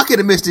 I could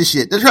have missed this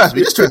shit.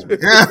 Just trust me.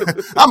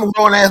 I'm a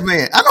grown ass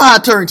man. I know how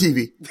to turn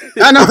TV.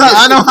 I know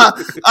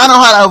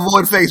how to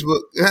avoid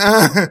Facebook.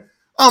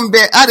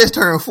 I just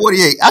turned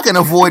 48. I can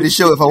avoid the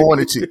show if I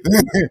wanted to.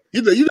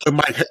 you know,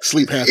 Mike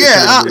sleep half.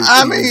 Yeah,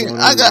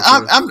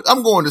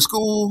 I'm going to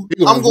school.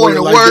 I'm going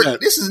to work. Like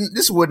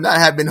this would not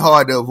have been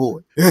hard to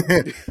avoid.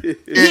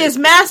 He has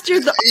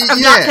mastered the art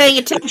of not paying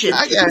attention.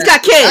 He's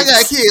got kids. I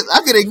got kids.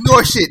 I could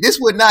ignore shit. This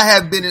would not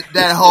have been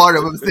that hard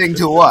of a thing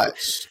to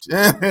watch.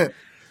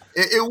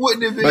 It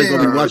wouldn't have been. Mike's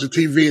gonna be watching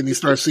TV and he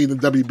starts seeing the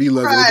WB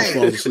logo and just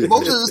falls asleep.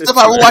 Most of the stuff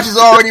I watch is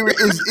already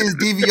is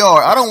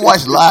DVR. I don't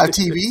watch live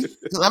TV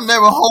because I'm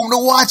never home to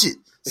watch it.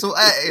 So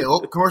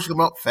commercial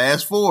come up,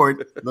 fast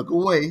forward, look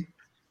away.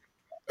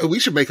 We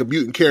should make a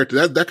mutant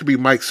character. That could be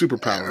Mike's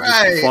superpower.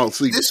 Right. Just fall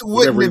asleep. This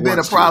wouldn't have been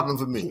a problem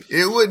for me.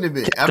 It wouldn't have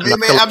been. I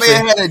may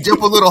have had to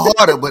jump a little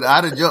harder, but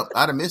I'd have jumped.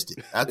 I'd have missed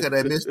it. I could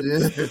have missed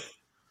it.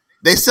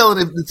 They selling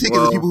the tickets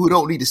to people who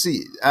don't need to see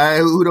it.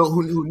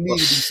 Who need to be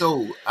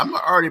sold. I'm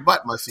already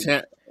bought my seat.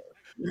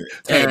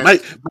 Hey,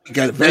 Mike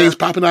got veins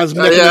popping out his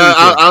neck.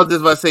 I was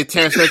just about to say,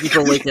 Terrence, thank you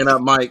for waking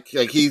up Mike.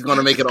 Like, he's going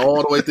to make it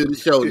all the way through the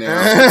show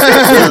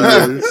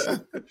now.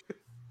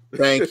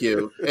 Thank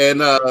you.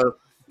 And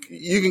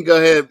you can go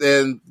ahead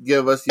and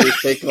give us your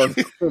take on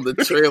the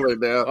trailer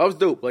now. I was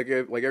dope. Like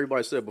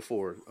everybody said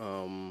before,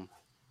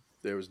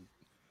 there was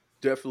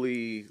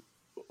definitely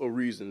a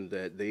reason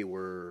that they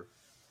were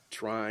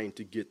trying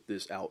to get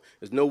this out.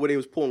 There's no way they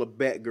was pulling a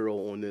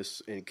Batgirl on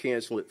this and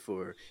cancel it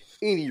for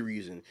any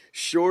reason.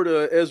 Short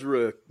of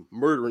Ezra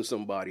murdering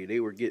somebody, they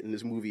were getting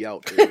this movie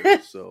out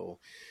there. So,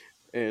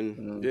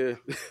 and yeah.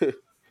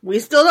 We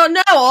still don't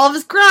know all of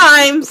his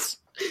crimes.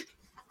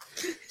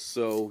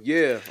 So,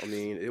 yeah, I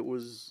mean, it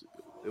was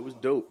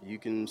dope. You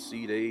can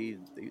see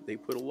they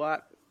put a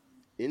lot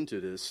into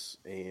this,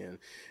 and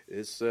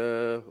it's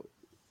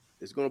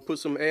going to put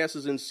some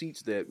asses in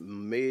seats that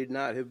may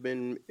not have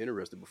been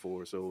interested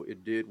before. So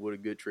it did what a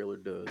good trailer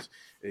does.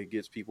 It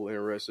gets people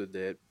interested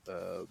that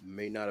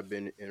may not have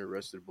been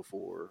interested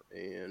before.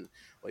 And,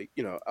 like,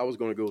 you know, I was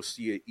going to go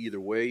see it either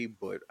way,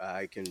 but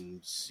I can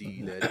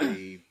see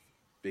that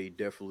they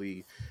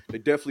definitely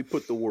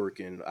put the work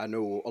in. I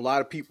know a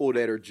lot of people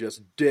that are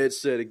just dead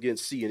set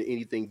against seeing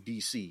anything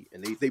DC,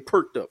 and they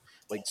perked up.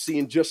 Like,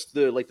 seeing just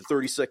the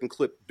 30-second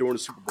clip during the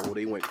Super Bowl,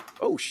 they went,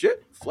 "Oh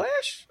shit,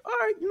 Flash! All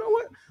right, you know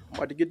what? I'm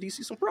about to get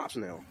DC some props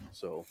now."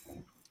 So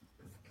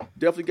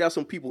definitely got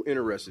some people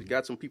interested.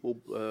 Got some people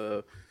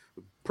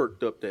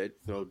perked up that,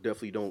 you know,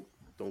 definitely don't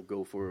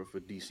go for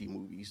DC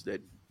movies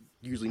that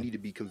usually need to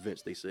be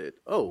convinced. They said,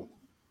 "Oh,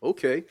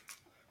 okay."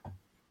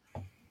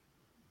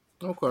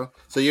 Okay.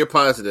 So you're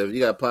positive.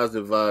 You got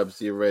positive vibes.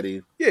 You're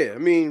ready. Yeah, I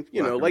mean,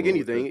 you know, like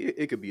anything,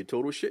 it could be a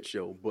total shit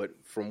show. But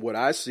from what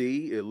I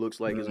see, it looks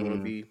like it's going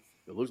to be.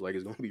 It looks like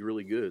it's going to be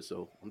really good.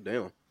 So I'm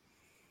down.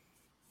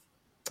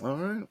 All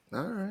right,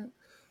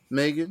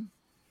 Megan.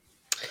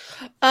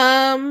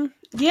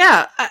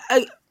 Yeah,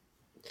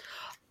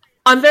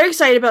 I'm very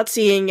excited about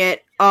seeing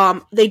it.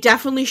 They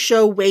definitely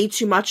show way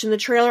too much in the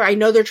trailer. I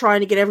know they're trying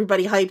to get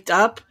everybody hyped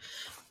up,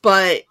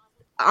 but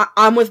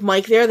I'm with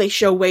Mike there. They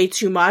show way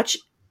too much.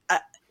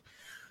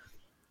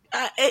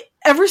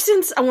 Ever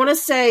since, I want to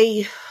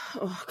say,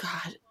 oh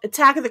god,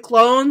 Attack of the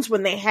Clones,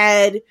 when they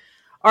had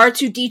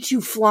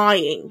R2-D2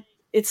 flying,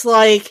 it's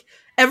like,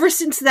 ever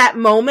since that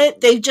moment,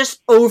 they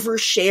just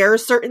overshare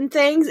certain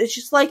things. It's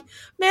just like,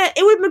 man,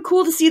 it would have been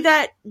cool to see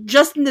that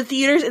just in the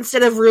theaters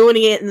instead of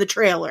ruining it in the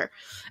trailer.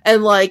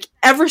 And like,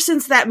 ever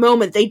since that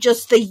moment, they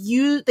just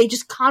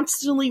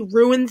constantly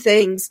ruin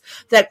things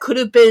that could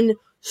have been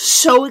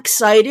so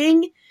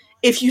exciting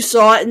if you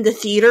saw it in the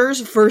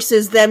theaters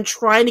versus them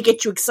trying to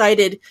get you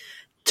excited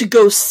to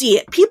go see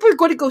it. People are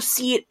going to go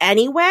see it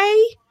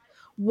anyway.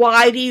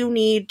 Why do you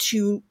need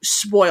to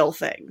spoil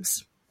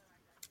things?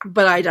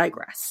 But I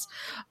digress.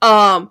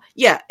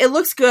 Yeah, it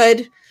looks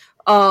good.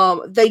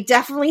 They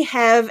definitely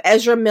have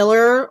Ezra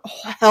Miller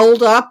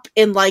held up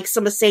in like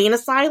some insane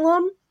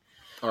asylum.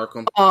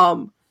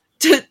 Arkham.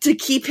 To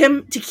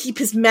keep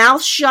his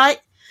mouth shut,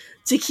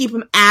 to keep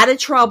him out of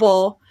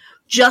trouble,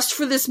 just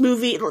for this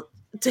movie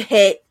to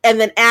hit, and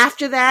then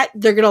after that,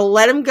 they're gonna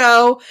let him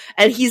go,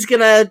 and he's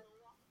gonna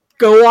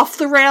go off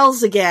the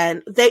rails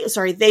again. They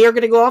are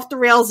gonna go off the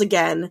rails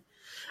again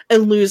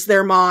and lose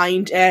their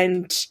mind,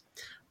 and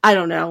I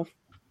don't know.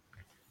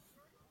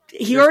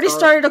 He already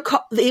started a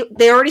cult.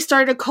 They already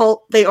started a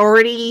cult. They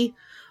already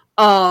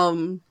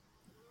groomed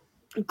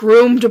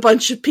a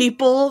bunch of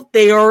people.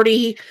 They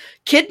already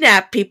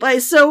kidnapped people.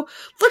 So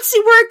let's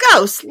see where it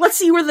goes. Let's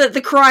see where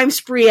the crime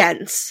spree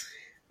ends.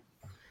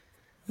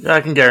 Yeah,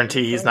 I can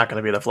guarantee he's not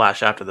going to be the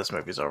Flash after this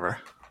movie's over.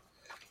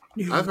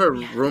 I've heard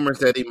rumors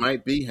that he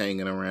might be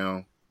hanging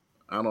around.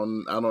 I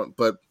don't.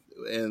 But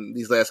in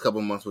these last couple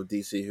of months with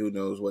DC, who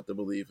knows what to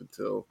believe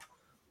until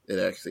it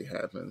actually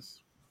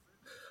happens.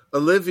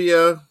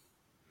 Olivia,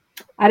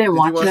 I didn't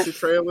watch you watch it. The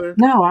trailer?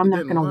 No, I'm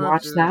not going to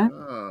watch that.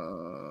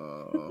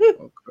 Oh,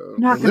 okay.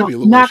 Not going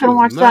to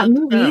watch that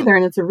movie either,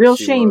 and it's a real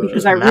shame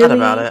because I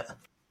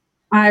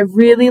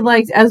really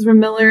liked Ezra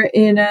Miller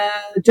in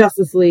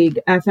Justice League.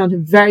 I found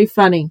him very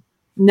funny.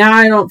 Now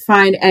I don't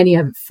find any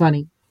of it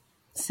funny.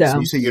 So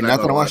you say you're not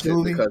going to watch the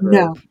movie?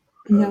 No.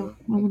 No,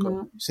 I would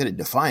not. Said it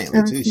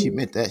defiantly too. She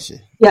meant that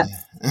shit. Yes.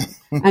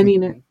 I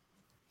mean it.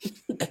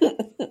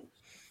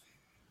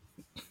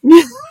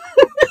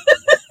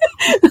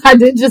 I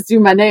did just do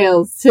my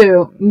nails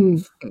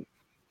too.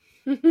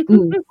 You're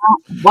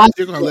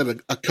gonna let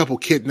a couple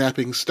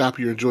kidnappings stop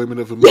your enjoyment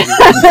of a movie?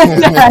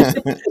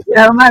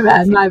 Yeah, my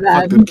bad.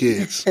 Fuck them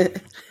kids.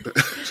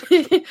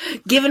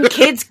 Giving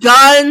kids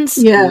guns.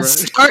 Yeah.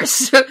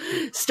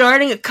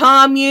 Starting a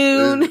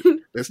commune.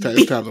 It's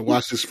time to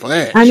watch this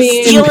flag. I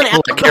mean, stealing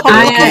alcohol from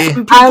I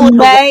people.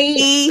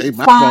 may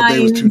my fault they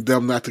was too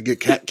dumb not to get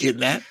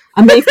kidnapped.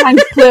 I may find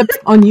clips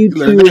on You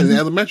learned that in YouTube.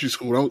 elementary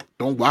school.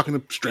 Don't walk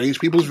into strange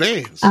people's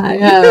vans.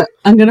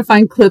 I'm gonna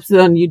find clips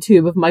on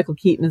YouTube of Michael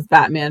Keaton as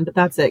Batman, but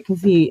that's it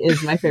because he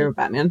is my favorite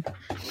Batman.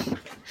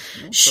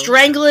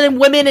 Strangling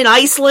women in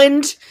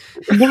Iceland.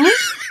 What?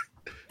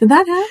 Did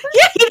that happen?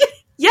 Yeah, he did.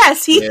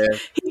 Yes, he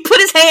put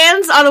his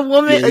hands on a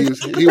woman. Yeah,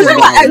 he was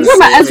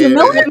Ezra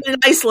Miller in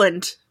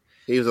Iceland.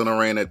 He was on a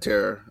reign of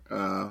terror.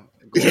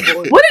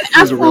 What an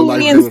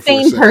absolutely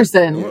insane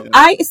person!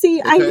 Yeah.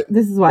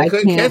 This is why I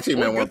couldn't can't. catch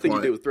him at One one good thing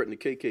point. they would threaten the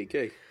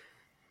KKK.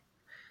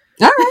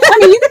 All right, I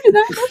mean you can do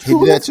that. That's He cool.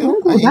 did that That's too.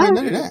 cool. I ain't heard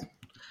none of That.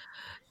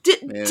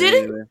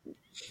 that.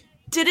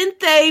 Didn't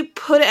they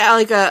put out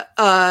like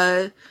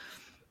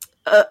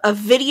a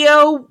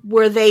video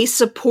where they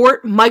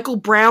support Michael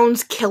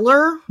Brown's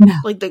killer? No.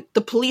 Like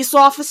the police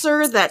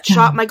officer that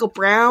shot Michael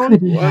Brown?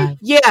 Couldn't have.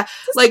 Yeah,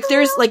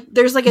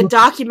 there's a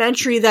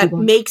documentary that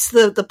makes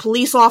the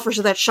police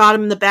officer that shot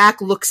him in the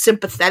back look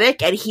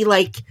sympathetic, and he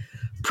like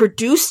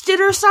produced it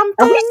or Are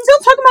something. we still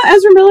talking about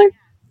Ezra Miller?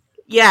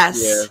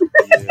 Yes.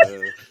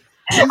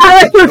 Yeah.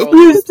 I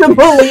refuse to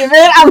believe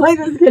it. I'm like,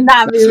 this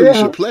cannot be That's who he real.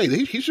 should play.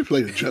 He should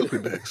play the Joker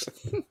next.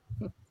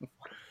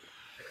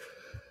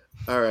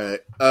 All right.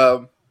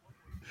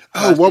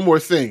 One more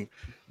thing.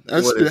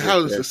 What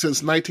is it?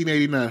 Since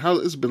 1989?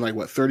 It's been like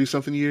 30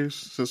 something years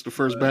since the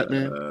first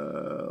Batman.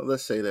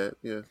 Let's say that.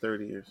 Yeah,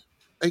 30 years.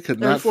 They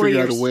could not 34 figure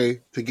out years. a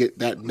way to get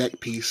that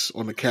neck piece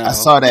on the cow. I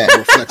saw that.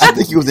 more flexible. I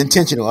think it was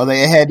intentional. I like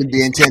it had to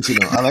be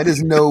intentional. I like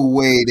there's no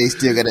way they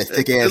still got that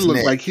thick It ass looked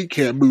neck. like he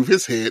can't move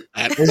his head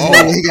at There's all.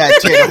 no way he got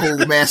to tear the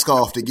whole mask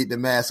off to get the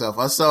mask off.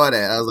 I saw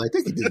that. I was like,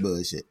 look at this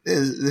bullshit.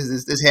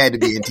 This had to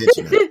be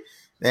intentional.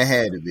 That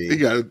had to He be.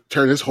 got to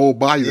turn his whole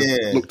body to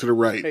Yeah. look to the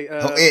right.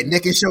 Hey,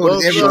 Neck and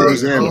shoulders,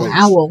 shoulders everything. and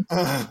Owl.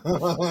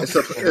 It's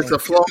a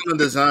flaw in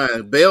the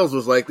design. Bales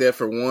was like that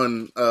for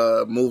one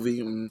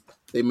movie, and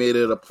they made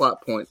it a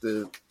plot point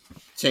to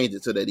change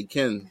it so that he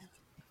can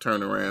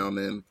turn around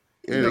and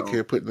They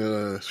can't put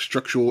the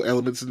structural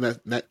elements in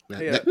that neck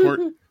Hey, part.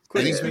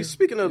 Quincy,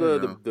 speaking of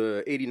Yeah.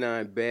 the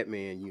 '89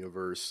 Batman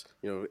universe,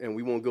 and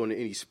we won't go into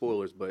any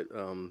spoilers, but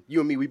you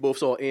and me, we both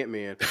saw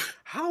Ant-Man.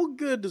 How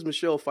good does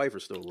Michelle Pfeiffer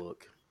still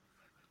look?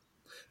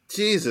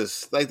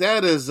 Jesus, like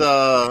that is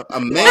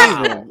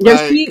amazing. Yeah,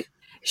 Like,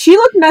 she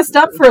looked messed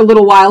up for a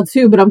little while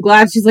too, but I'm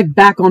glad she's like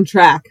back on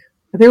track.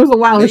 There was a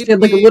while where she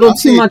had like a little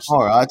too much.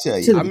 I'll tell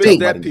you. to I the missed date.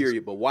 that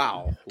period, but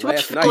wow, Too much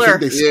last filler.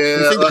 night. You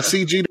think they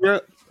CG'd her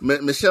up?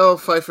 Michelle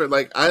Pfeiffer,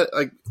 I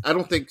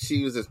don't think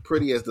she was as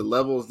pretty as the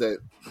levels that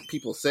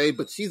people say,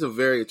 but she's a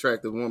very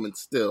attractive woman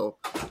still.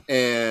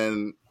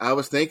 And I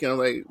was thinking,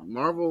 like,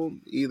 Marvel,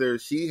 either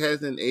she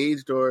hasn't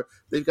aged or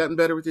they've gotten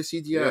better with their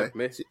CGI. Yeah,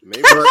 maybe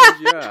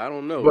CGI. I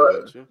don't know.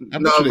 But- I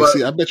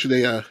No, bet you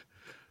they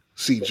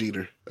CG'd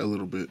her a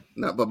little bit.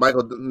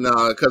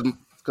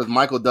 because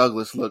Michael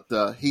Douglas looked,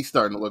 he's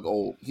starting to look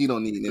old. He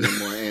don't need any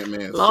more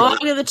Ant-Man. Long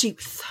in the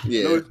tooth.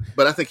 Yeah, No,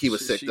 but I think he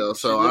was sick though,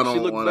 so I She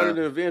don't looked want better to.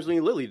 than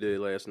Evangeline Lilly did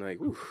last night.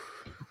 Woo.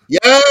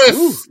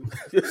 Yes,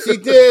 she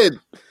did.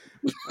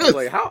 I was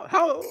like,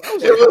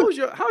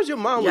 how's your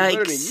mom look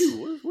better than Yikes.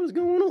 you? What's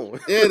going on?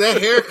 Yeah, that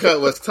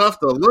haircut was tough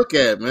to look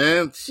at,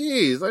 man.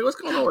 Jeez, like what's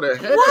going on with her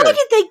hair? Why did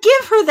they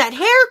give her that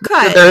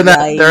haircut?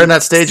 They're in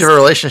that stage of a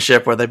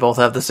relationship where they both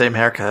have the same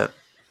haircut.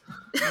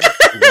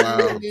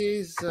 Wow.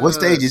 Jesus. What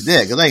stage is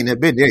that? Because I ain't never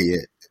been there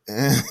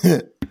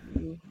yet.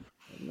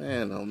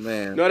 Man, oh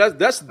man. No,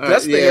 that's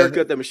the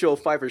haircut that Michelle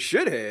Pfeiffer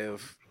should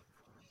have.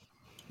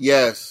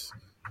 Yes,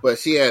 but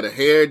she had her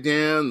hair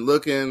down,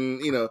 looking.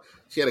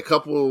 She had a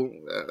couple.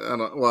 I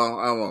don't. Well,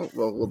 I won't.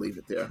 Well, we'll leave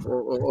it there.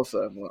 We'll say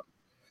what.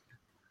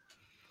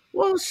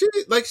 Well,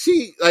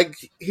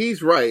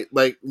 he's right.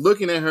 Like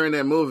looking at her in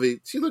that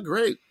movie, she looked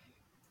great.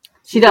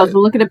 She does.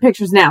 We're looking at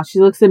pictures now. She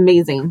looks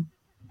amazing.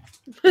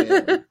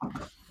 Yeah.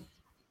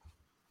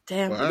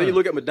 Damn. Wow. And then you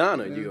look at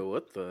Madonna and you go,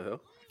 what the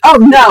hell? Oh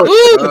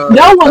no!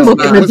 No one that's look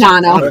at not-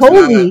 Madonna. that's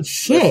Holy not-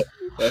 shit!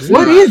 That's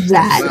What not- is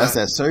that? That's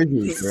that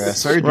surgery, bro.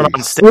 Surgery. Went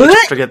on stage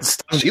What? to get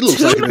the She looks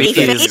like Too an many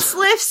idiot.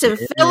 facelifts and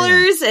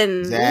fillers and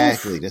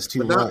Exactly. That's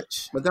too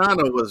much.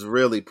 Madonna was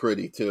really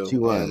pretty too. She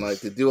was. And, like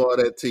to do all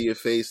that to your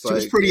face. She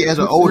was pretty as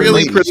an older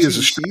Really lady. pretty as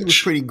a She was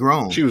stretch. pretty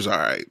grown. She was all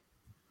right.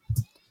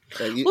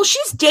 Well,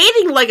 she's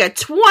dating like a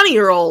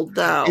 20-year-old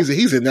though.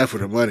 He's in that for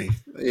the money.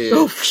 Yeah.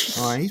 Oh,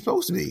 he's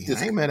supposed to be.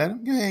 I ain't mad at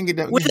him. Go ahead and get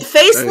that. With a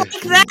face like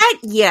that,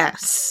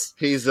 yes.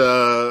 He's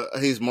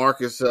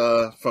Marcus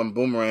from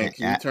Boomerang.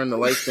 Can you turn the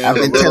lights down?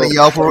 I've been telling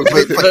y'all for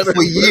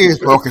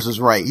years Marcus was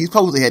right. He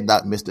supposedly had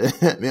not missed it.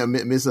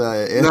 Miss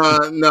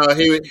No,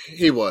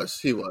 he was.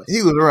 He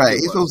was right.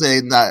 He's supposed to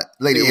have not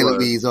Lady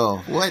Eloise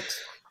off. What?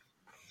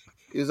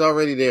 He was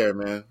already there,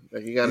 man.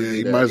 Like, you got to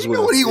do that. Might as well. You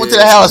know what he went to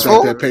the house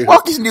for?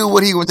 Marcus knew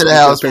what he went to the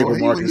house for.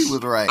 He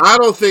was right. I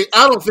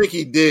don't think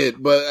he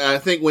did, but I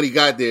think when he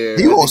got there,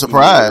 he wasn't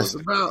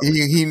surprised.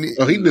 He knew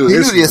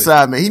the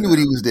assignment. He knew what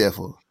he was there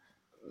for.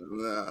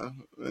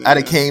 I'd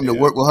have came to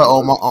work with her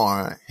on my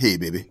arm. Hey,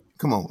 baby,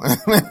 come on.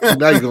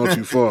 Now you're going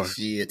too far.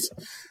 Shit.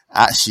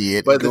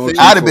 But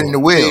I'd have been in the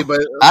wheel.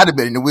 I'd have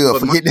been in the wheel.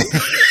 Forget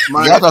that.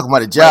 Y'all talking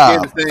about a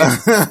job.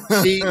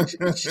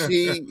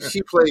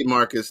 She played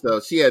Marcus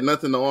though. She had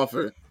nothing to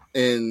offer,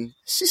 and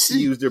she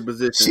used her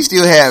position. She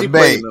still had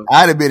Bay.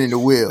 I'd have been in the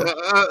wheel.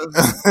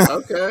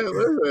 Okay,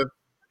 listen.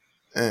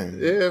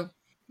 Yeah.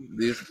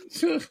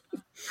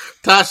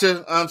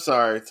 Tasha, I'm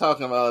sorry.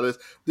 Talking about this.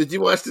 Did you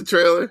watch the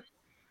trailer?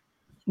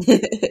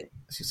 I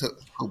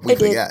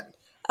did.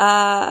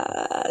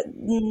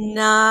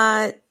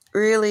 Not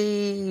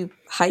really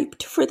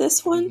hyped for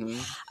this one. Mm-hmm.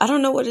 I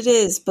don't know what it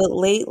is, but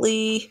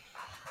lately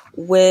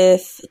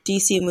with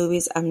DC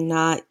movies, I'm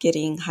not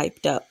getting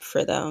hyped up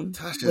for them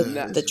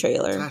with the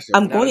trailer.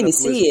 I'm going to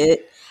see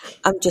it.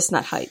 I'm just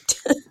not hyped.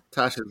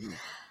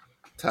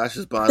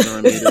 Tasha's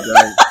bothering me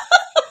today.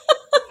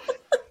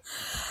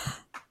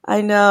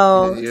 I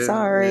know. Yeah,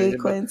 sorry,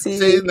 Quincy.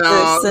 See,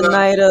 it's a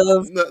night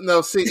of...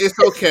 No, see, it's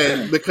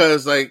okay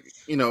because, like,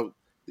 you know,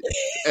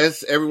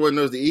 as everyone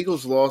knows, the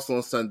Eagles lost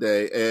on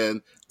Sunday,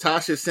 and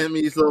Tasha sent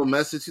me these little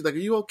messages. She's like, "Are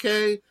you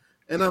okay?"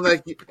 And I'm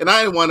like, and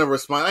I didn't want to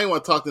respond. I didn't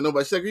want to talk to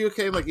nobody. She's like, "Are you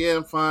okay?" I'm like, "Yeah,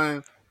 I'm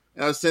fine."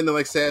 And I was sending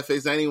like sad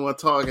face. I didn't even want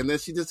to talk. And then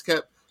she just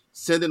kept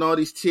sending all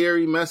these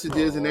teary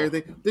messages and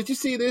everything. Did you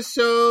see this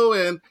show?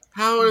 And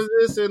how is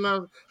this? And I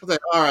was like,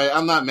 all right,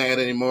 I'm not mad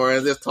anymore.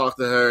 And just talked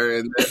to her.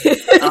 And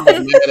I was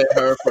mad at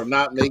her for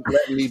not letting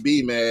me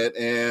be mad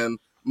and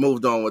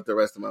moved on with the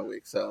rest of my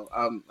week. So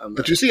I'm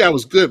but you see, I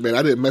was good, man.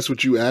 I didn't mess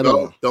with you at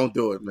all. Don't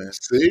do it, man.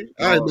 See?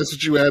 I didn't mess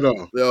with you at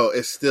all. No,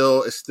 it's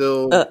still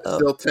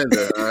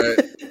tender, all right?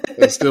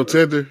 It's still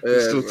tender? Yeah,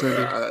 it's still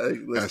tender?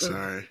 Listen, that's all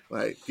right.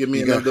 Like, give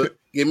me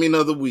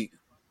another week.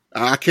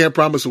 I can't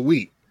promise a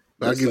week.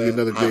 I'll give you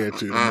another day or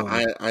two.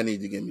 I need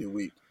to give me a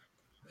week.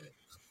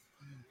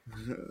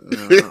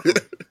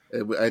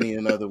 I need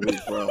another week,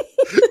 bro.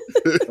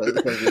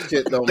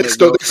 They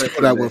stole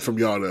that one from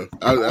y'all, though.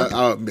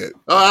 I'll admit.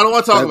 Oh, I don't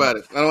want to talk about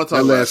it. I don't want to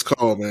talk about last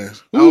call, man.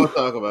 I don't want to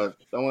talk about it.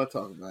 I don't want to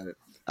talk about it.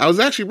 I was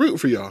actually rooting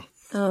for y'all.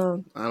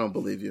 I don't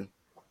believe you.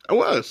 I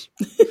was.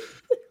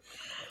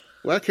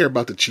 Well, I care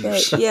about the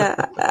Chiefs. Yeah,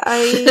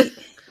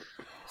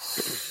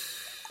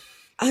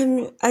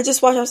 I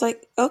just watched. I was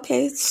like,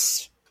 okay,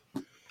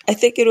 I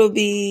think it'll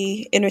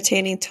be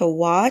entertaining to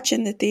watch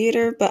in the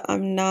theater, but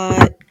I'm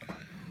not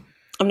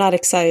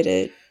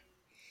excited.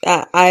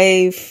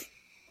 I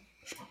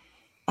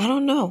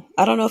don't know.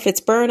 I don't know if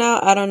it's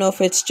burnout. I don't know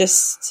if it's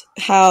just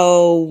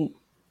how.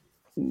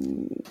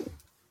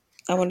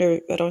 I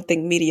don't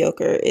think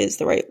mediocre is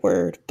the right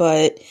word,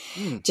 but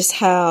just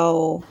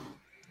how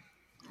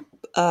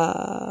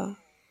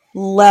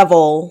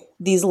level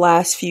these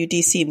last few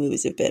DC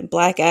movies have been.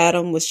 Black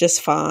Adam was just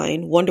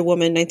fine. Wonder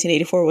Woman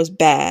 1984 was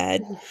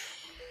bad.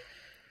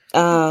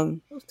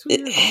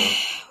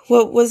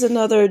 What was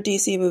another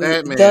DC movie?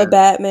 Batman. The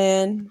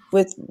Batman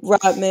with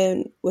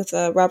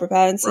Robert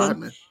Pattinson.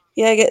 Rodman.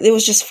 Yeah, it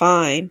was just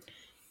fine.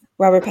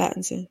 Robert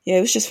Pattinson. Yeah,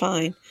 it was just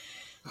fine.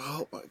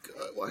 Oh my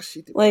god, why is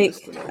she doing like this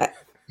to me?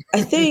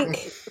 I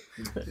think.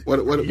 What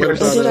or did I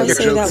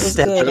say that was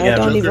good? I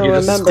don't even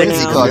remember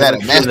now. Call that a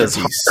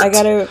masterpiece.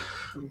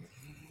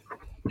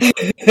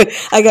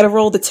 I gotta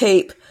roll the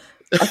tape.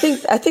 I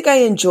think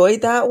I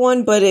enjoyed that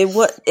one, but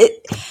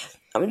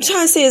I'm trying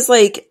to say is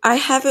like I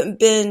haven't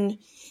been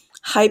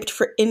hyped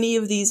for any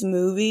of these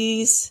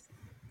movies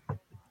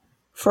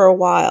for a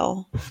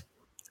while,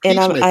 and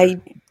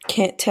I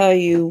can't tell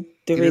you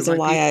the reason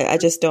why. I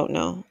just don't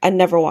know. I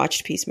never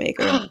watched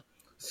Peacemaker.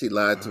 She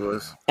lied to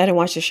us. I didn't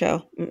watch the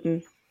show.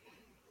 Mm-mm.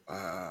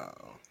 Wow.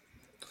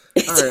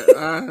 All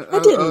right, I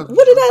didn't.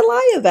 What did I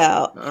lie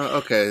about?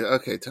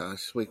 Okay,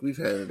 Tosh. We've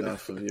had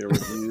enough of your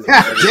reviews.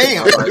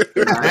 Damn.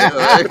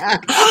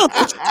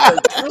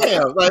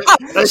 Damn. Like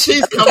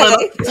she's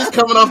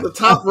coming off the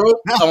top rope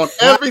on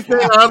everything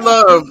I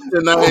love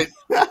tonight.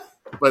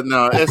 But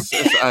no, I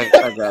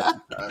got you.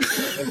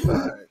 It's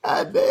all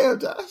right. Damn,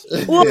 Tosh.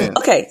 Well,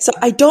 okay, so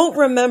I don't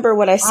remember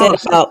what I said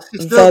about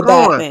the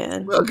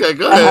Batman. Okay,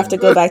 go ahead. I have to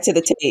go back to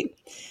the tape.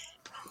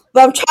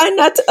 But I'm trying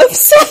not to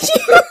upset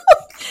you.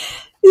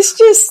 It's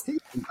just,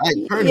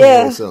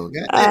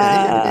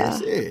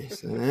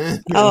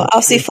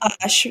 I'll see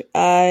Flash.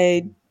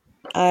 I'll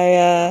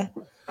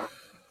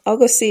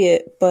go see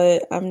it,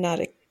 but I'm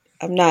not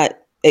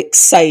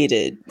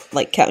excited.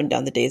 Like counting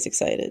down the days,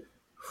 excited.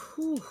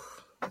 Okay,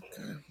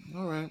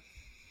 all right.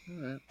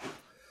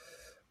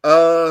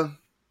 All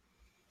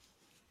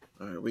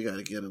right, we got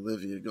to get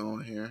Olivia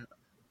going here.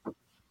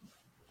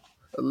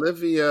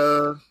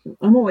 Olivia,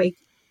 I'm awake.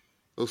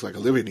 Looks like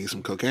Olivia needs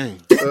some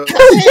cocaine. yeah.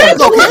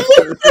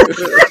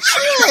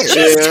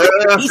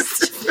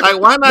 Like,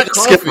 why not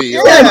coffee?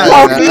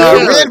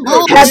 Red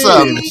Bull or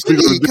something. You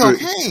need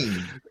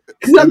cocaine.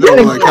 I'm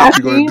getting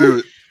caffeine. Do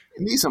it.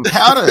 You need some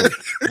powder.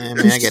 Man,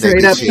 I got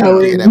Straight up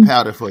that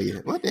powder for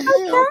you. What the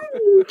hell?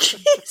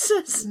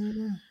 Jesus.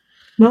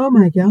 Oh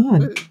my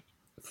god.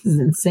 This is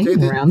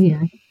insane around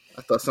here.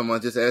 I thought someone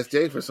just asked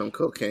Jay for some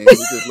cocaine. He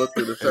just looked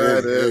through the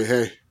side.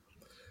 Hey.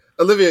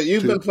 Olivia,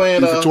 you've been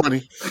playing.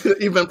 20.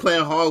 You've been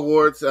playing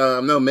Hogwarts.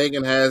 No,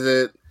 Megan has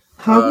it.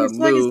 Hogwarts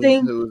Legacy.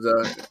 Who's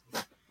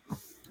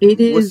it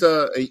is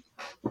so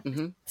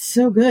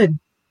good.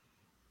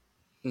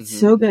 Mm-hmm.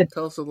 So good.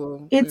 Tell us a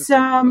little. It's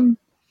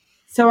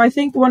So I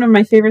think one of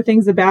my favorite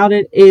things about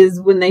it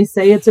is when they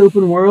say it's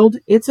open world.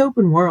 It's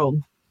open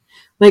world.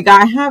 Like,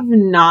 I have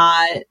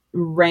not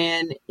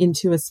ran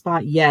into a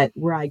spot yet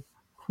where I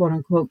quote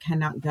unquote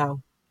cannot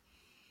go.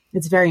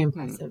 It's very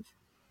impressive.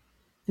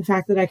 The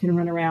fact that I can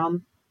run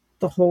around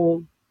the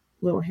whole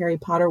little Harry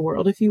Potter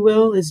world, if you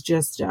will, is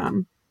just,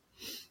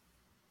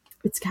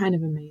 it's kind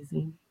of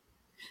amazing.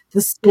 The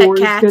story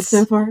is good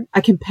so far.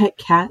 I can pet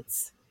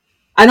cats.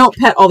 I don't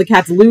pet all the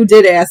cats. Lou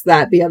did ask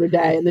that the other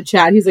day in the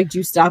chat. He's like, do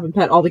you stop and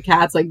pet all the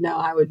cats? Like, no,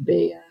 I would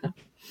be,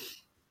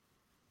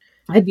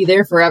 I'd be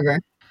there forever.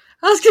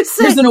 I was going to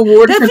say. There's an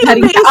award for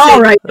petting cats.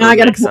 All right. Now I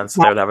got to make sense.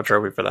 They would have a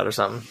trophy for that or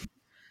something.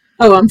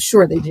 Oh, I'm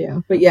sure they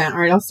do. But yeah, all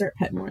right, I'll start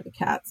petting more of the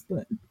cats.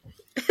 But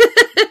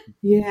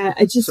yeah,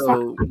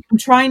 I'm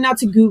trying not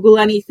to Google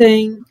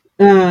anything.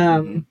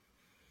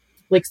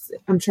 Like,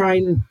 I'm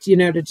trying,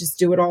 to just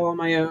do it all on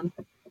my own.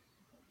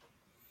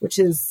 Which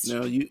is...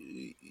 No,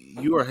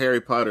 you are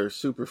Harry Potter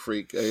super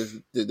freak.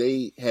 Did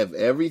they have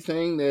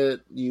everything that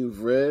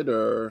you've read?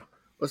 Or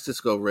let's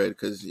just go read,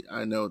 because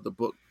I know the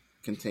book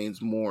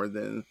contains more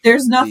than...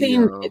 There's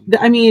nothing...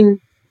 I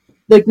mean,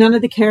 like, none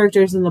of the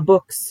characters in the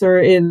books are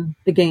in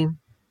the game.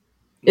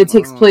 It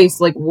takes place,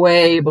 like,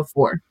 way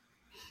before.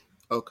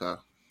 Okay.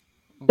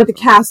 But the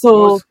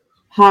castle,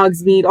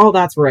 Hogsmeade, all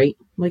that's right.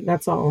 Like,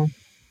 that's all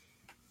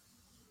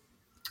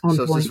on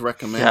so point. It's just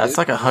recommended? Yeah, it's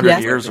like 100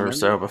 years or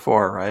so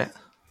before, right?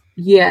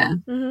 Yeah.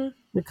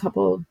 Mm-hmm. A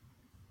couple...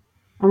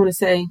 I want to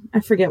say, I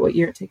forget what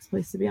year it takes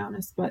place, to be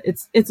honest, but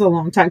it's a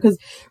long time. Because,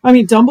 I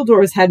mean, Dumbledore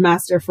was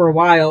headmaster for a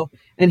while,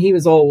 and he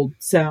was old,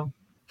 so...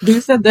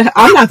 Who said that?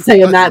 I'm not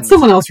saying that.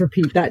 Someone else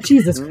repeat that.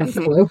 Jesus Christ,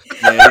 Blue.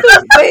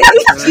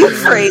 You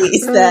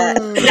phrase that.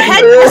 The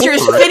headmaster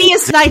is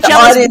Phineas Nigel. The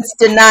audience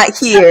did not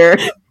hear.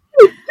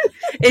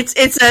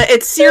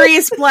 It's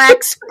Sirius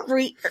Black's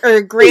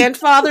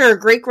grandfather or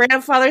great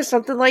grandfather,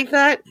 something like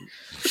that.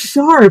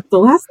 Sharp. The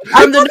last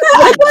from the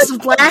House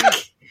of Black.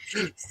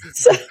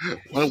 So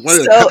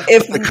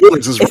if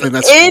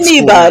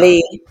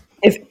anybody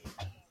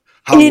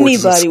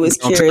was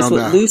curious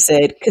what Lou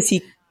said, because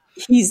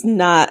he's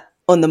not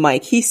on the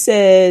mic. He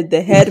said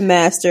the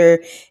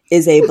headmaster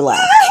is a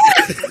black.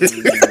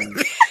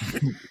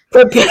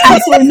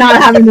 Absolutely not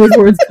having those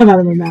words come out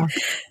of my mouth.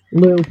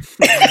 Lou.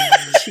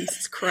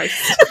 Jesus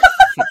Christ.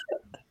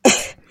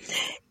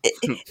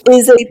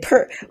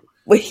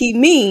 What he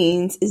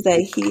means is that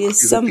he is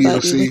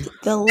somebody with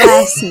the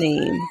last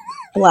name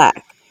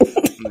Black.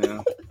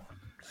 Yeah.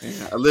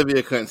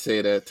 Olivia couldn't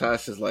say that.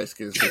 Tasha's light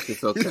skin, so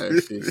it's okay.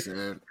 She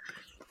said.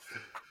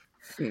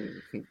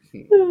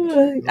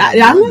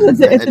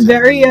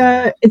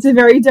 It's a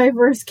very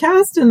diverse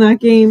cast in that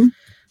game.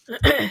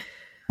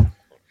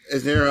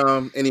 Is there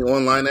any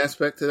online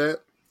aspect to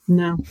that?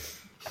 No.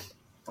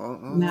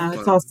 No,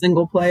 it's all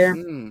single player.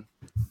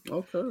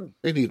 Okay.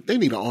 They need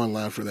an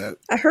online for that.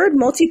 I heard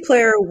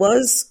multiplayer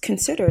was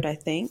considered, I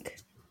think.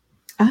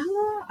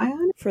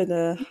 For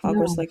the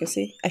Hogwarts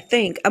Legacy. I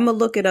think. I'm gonna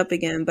look it up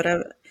again, but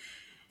I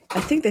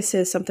think they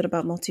said something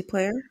about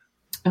multiplayer.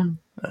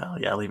 Well,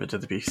 yeah, leave it to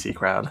the PC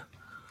crowd.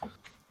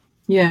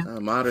 Yeah.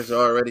 Modders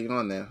are already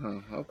on there,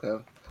 huh?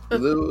 Okay.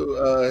 Lou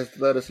has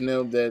let us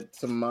know that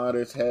some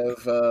modders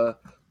have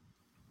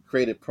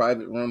created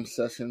private room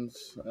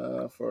sessions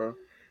for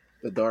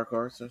the Dark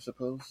Arts, I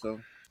suppose. So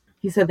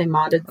he said they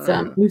modded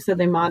some. Lou said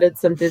they modded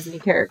some Disney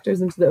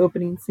characters into the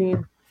opening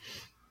scene,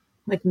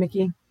 like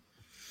Mickey.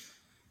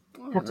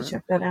 Have to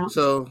check that out.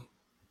 So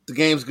the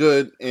game's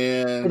good,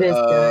 and it is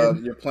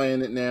good. You're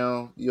playing it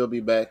now. You'll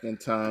be back in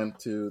time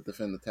to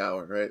defend the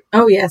tower, right?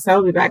 Oh yes,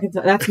 I'll be back in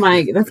time. That's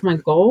my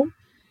goal,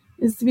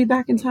 is to be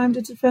back in time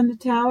to defend the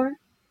tower.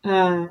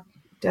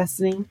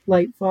 Destiny,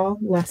 Lightfall,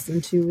 less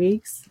than 2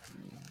 weeks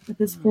at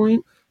this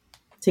point.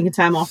 Taking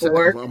time off of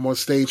work. I'm on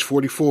stage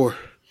 44.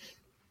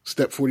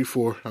 Step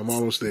 44. I'm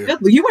almost there. Good.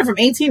 You went from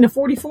 18 to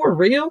 44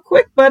 real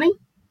quick, buddy.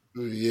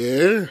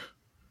 Yeah.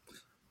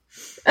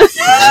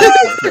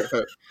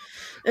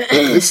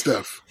 Good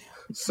stuff.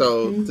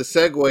 So to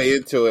segue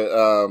into it,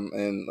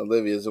 and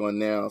Olivia's on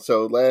now.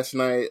 So last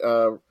night,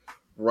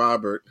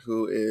 Robert,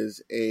 who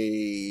is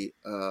I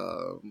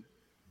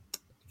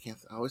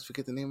always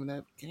forget the name of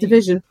that game.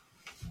 Division.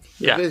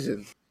 Yeah.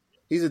 Division.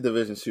 He's a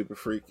Division super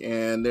freak,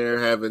 and they're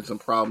having some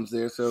problems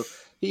there. So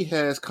he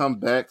has come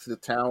back to the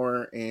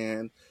tower,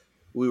 and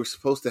we were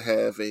supposed to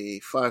have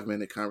a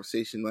 5-minute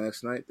conversation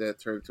last night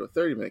that turned into a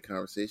 30-minute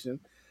conversation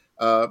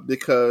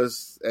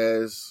because,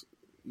 as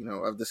you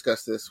know, I've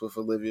discussed this with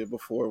Olivia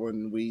before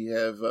when we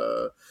have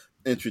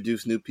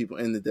introduced new people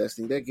into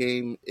Destiny. That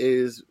game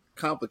is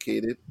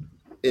complicated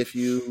if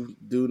you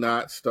do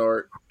not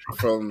start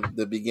from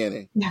the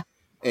beginning. Yeah.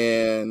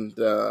 And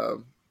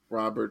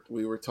Robert,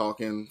 we were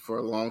talking for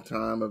a long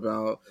time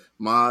about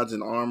mods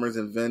and armors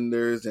and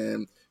vendors,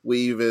 and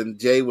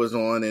Jay was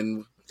on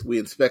and we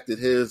inspected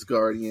his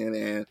Guardian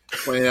and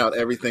pointed out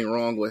everything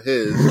wrong with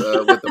his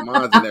with the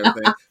mods and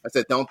everything. I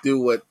said, don't do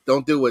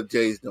what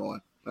Jay's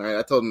doing. All right,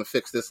 I told him to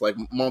fix this like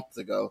months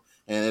ago,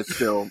 and it's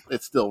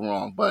still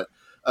wrong. But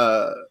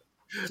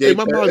hey,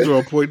 my mods are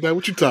on point now.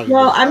 What you talking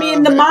Well, about? I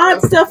mean, the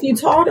mod stuff you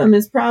taught him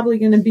is probably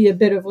going to be a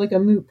bit of like a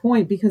moot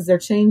point because they're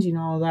changing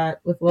all that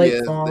with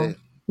Lightfall,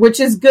 which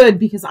is good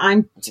because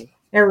I'm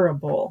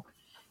terrible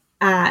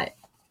at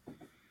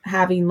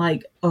having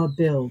like a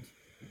build.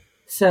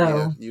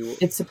 So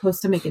it's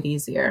supposed to make it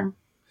easier.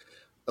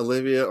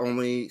 Olivia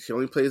only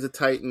plays a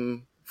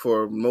Titan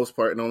for most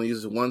part and only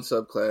uses one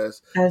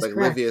subclass. That's like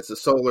correct. Olivia, it's a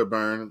solar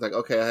burn. Like,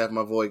 okay, I have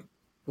my void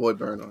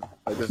burn on.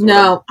 Like,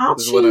 I'll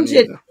change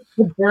it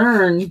to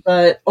burn,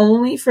 but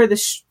only for the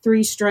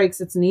 3 strikes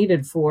it's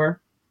needed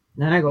for.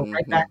 Then I go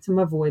right back to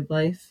my void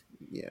life.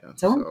 Yeah.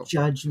 Don't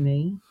judge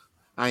me.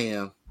 I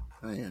am.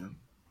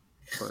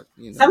 But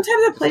sometimes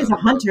it plays a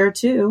hunter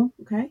too.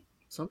 Okay.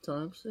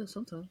 Sometimes.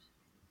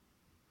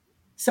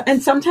 So,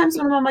 and sometimes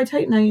when I'm on my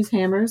Titan, I use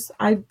hammers.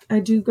 I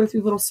do go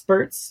through little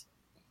spurts.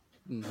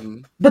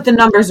 Mm-hmm. But the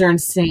numbers are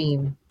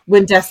insane.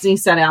 When Destiny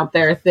sent out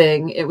their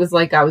thing, it was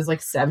like I was like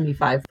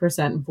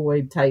 75%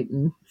 Void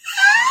Titan.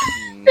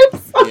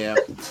 Yeah.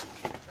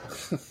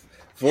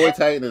 Void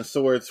Titan and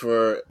swords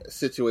for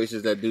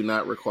situations that do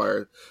not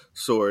require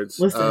swords.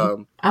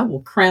 Listen, I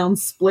will crown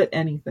split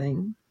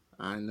anything.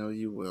 I know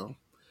you will.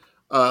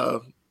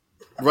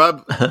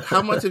 Rob,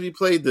 how much have you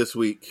played this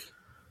week?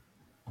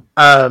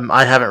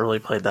 I haven't really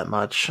played that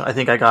much. I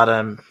think I got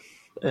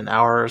an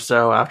hour or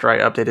so after I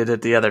updated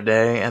it the other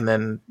day, and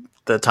then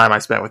the time I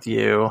spent with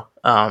you,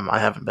 I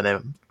haven't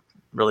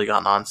really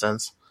gotten on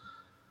since.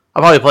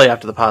 I'll probably play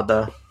after the pod,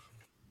 though.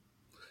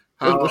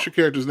 What's your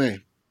character's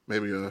name?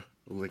 Maybe we'll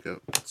link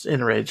up. It's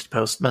Enraged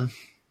Postman.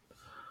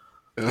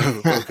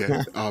 Okay,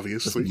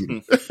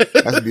 obviously.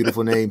 That's a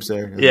beautiful name,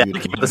 sir. That's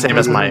beautiful. The same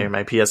as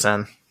my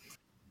PSN.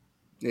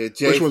 Yeah,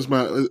 Jay, which one's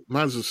mine?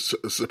 Mine's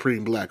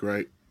Supreme Black,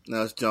 right?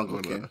 No, it's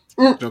Jungle King.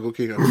 Jungle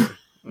King. Okay.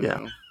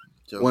 Yeah.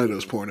 One of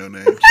those porno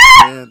names.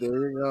 Yeah,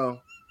 there we go.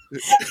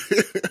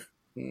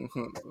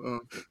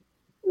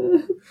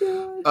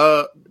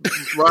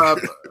 Rob,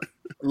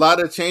 a lot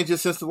of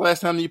changes since the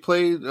last time you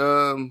played.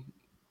 I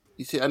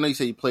know you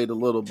said you played a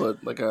little,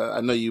 but like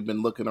I know you've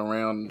been looking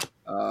around.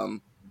 I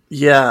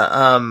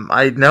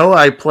know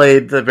I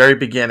played the very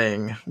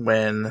beginning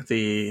when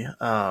the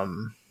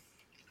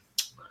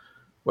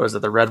what is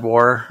it, the Red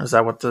War? Is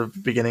that what the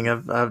beginning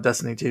of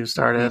Destiny 2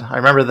 started? I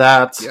remember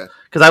that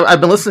because I've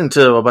been listening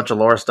to a bunch of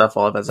lore stuff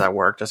while I was at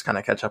work, just kind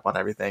of catch up on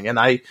everything. And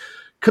I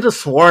could have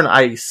sworn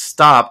I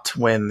stopped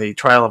when the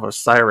Trial of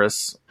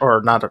Osiris,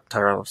 or not a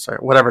Trial of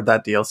Osiris, whatever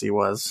that DLC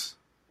was.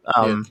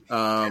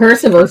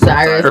 Curse of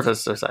Osiris.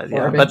 Curse of Osiris,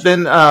 yeah. But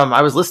then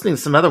I was listening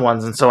to some other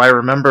ones, and so I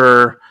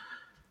remember,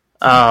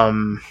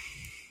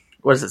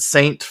 what is it,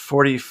 Saint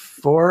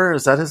 44?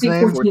 Is that his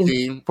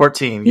name?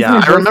 14.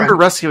 Yeah, I remember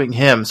rescuing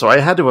him, so I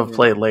had to have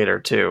played later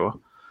too.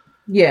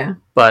 Yeah,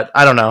 but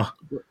I don't know.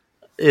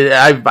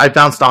 I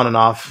bounced on and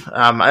off.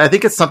 I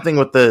think it's something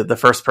with the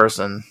first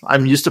person.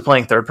 I'm used to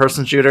playing third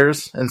person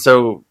shooters, and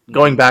so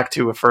going back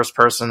to a first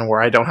person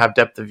where I don't have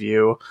depth of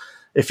view,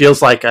 it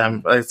feels like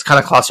it's kind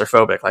of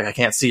claustrophobic. Like I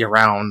can't see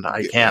around.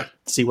 I can't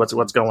see what's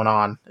going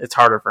on. It's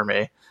harder for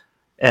me.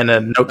 And a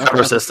no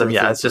cover system,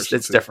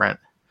 it's different.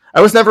 I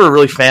was never a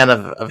really fan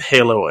of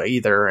Halo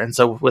either, and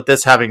so with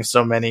this having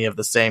so many of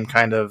the same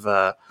kind of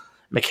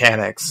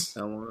mechanics,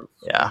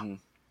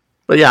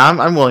 But yeah,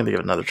 I'm willing to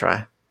give it another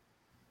try.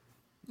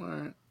 All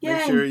right. Yay.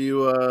 Make sure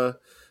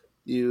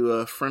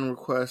you friend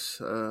request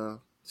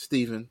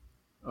Steven.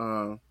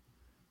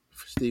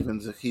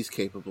 He's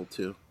capable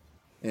too,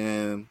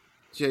 and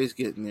Jay's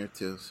getting there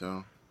too.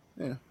 So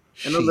yeah,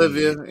 and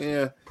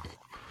Olivia,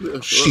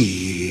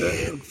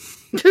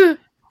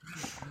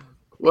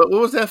 What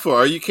was that for?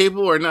 Are you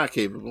capable or not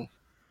capable?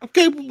 I'm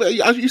capable.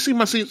 You see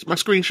my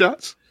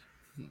screenshots.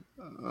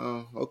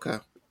 Oh, okay.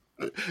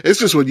 It's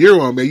just when you're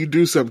on, man, you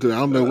do something. I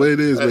don't know what it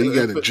is, man. You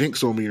got a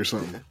jinx on me or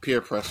something. Peer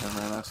pressure,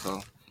 man. That's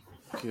all.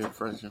 Peer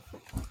pressure.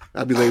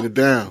 I'll be laying it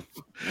down.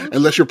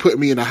 Unless you're putting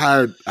me in a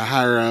higher,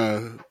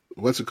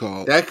 what's it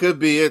called? That could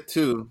be it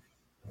too.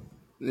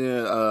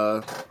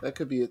 Yeah, that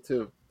could be it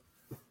too.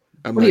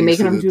 What are you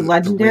making them do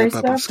legendary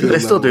stuff? Do they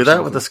still do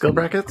that with the skill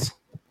brackets?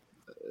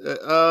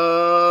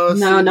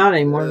 No, not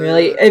anymore.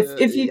 Really,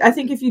 I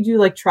think if you do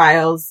like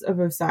Trials of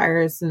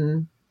Osiris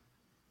and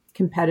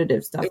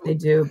competitive stuff, they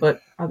do. But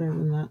other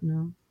than that,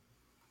 no.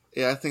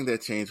 Yeah, I think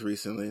that changed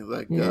recently.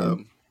 Like, Yeah.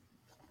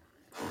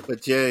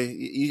 but Jay,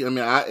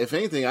 if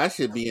anything, I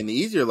should be in the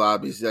easier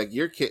lobbies. Like,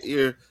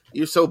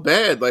 you're so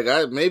bad. Like,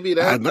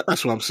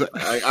 That's what I'm saying.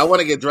 I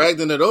want to get dragged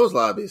into those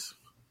lobbies.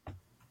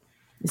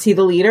 Is he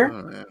the leader?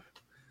 Oh, man.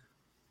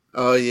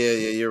 Oh yeah,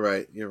 you're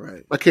right.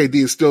 My KD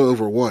is still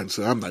over 1,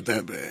 so I'm not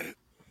that bad.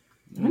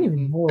 I don't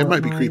even know. It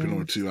might be creeping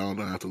on 2. I don't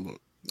know. I have to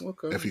look.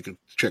 Okay. If you can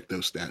check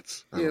those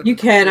stats. Yeah. You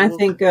can. I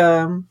think.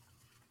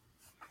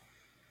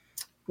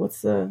 What's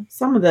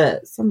some of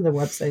the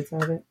websites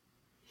have it?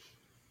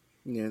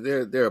 Yeah,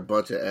 there are a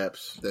bunch of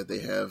apps that they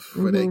have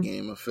for that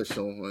game,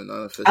 official and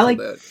unofficial.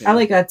 I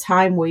like a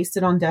time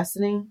wasted on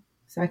Destiny,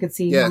 so I could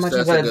see how much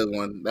that's of a good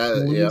one.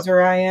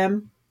 Loser I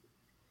am.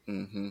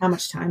 Mm-hmm. How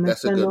much time I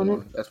That's a spend good on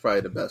one. it. That's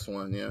probably the best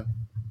one. Yeah.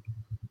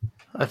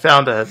 I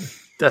found a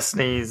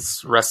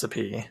Destiny's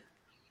recipe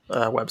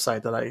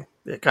website that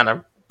it kind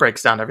of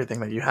breaks down everything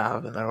that you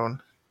have and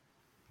own.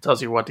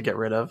 Tells you what to get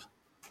rid of.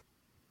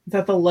 Is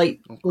that the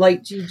light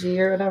GG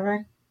or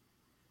whatever?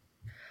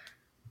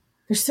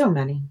 There's so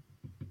many.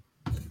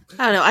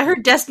 I don't know. I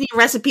heard Destiny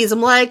recipes.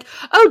 I'm like,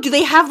 oh, do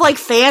they have like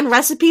fan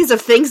recipes of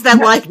things that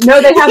like?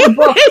 No, they have a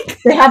book.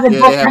 They have a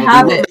book. I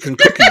have it.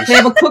 They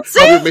have a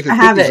cookbook. I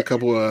have it. A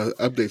couple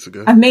updates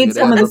ago. I've made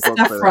some of the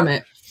stuff from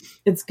it.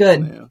 It's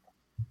good.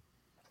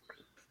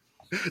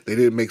 Yeah. They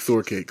didn't make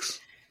Thor cakes.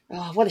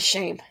 Oh, what a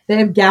shame. They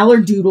have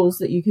Galler doodles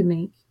that you can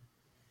make.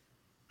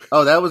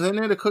 Oh, that was in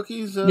there. The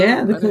cookies.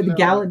 Yeah, the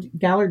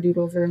Galler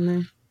doodles are in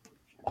there.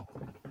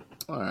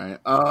 All right.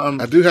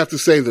 I do have to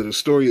say that the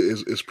story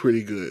is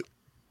pretty good.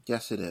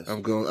 Yes, it is.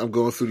 I'm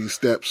going through these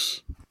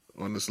steps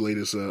on this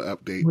latest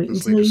update. Wait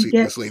this until you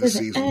get latest to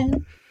the season.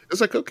 end. It's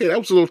like, okay, that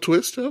was a little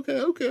twist.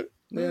 Okay.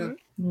 Yeah,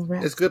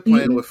 Right. it's good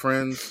playing with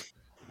friends.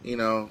 You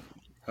know,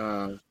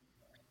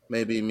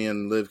 maybe me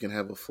and Liv can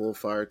have a full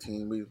fire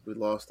team. We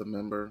lost a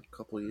member a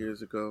couple of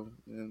years ago,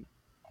 and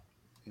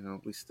you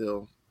know we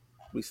still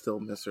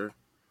miss her.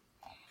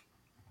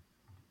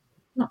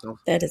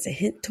 That is a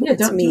hint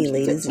towards me,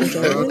 ladies and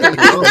gentlemen. Did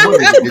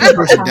that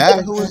person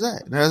die? Who was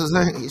that?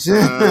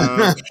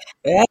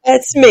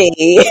 That's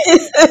me.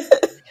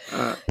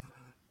 All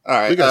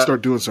right, We gotta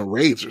start doing some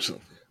raids or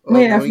something.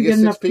 Well, Yeah, when if we you get get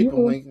 6 enough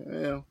people,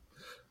 people.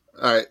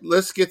 All right,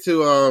 let's get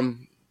to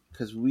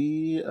because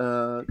we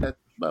got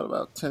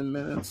about 10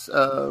 minutes.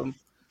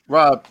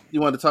 Rob,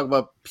 you want to talk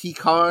about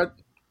Picard,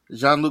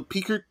 Jean-Luc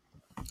Picard,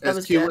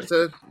 as Q would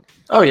say?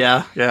 Oh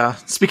yeah.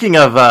 Speaking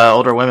of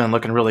older women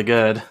looking really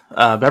good,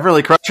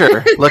 Beverly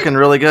Crusher looking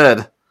really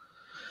good.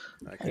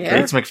 Yeah.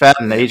 Gates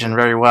McFadden aging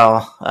very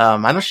well.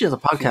 I know she has a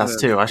podcast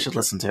too. I should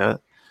listen to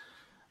it.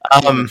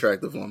 She's an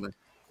attractive woman.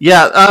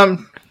 Yeah.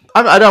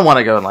 I don't want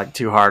to go like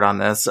too hard on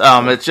this.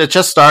 It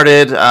just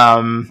started.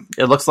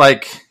 It looks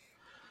like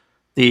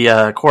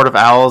the Court of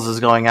Owls is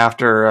going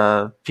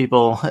after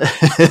people.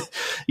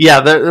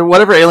 Yeah,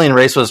 whatever alien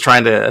race was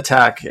trying to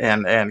attack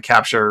and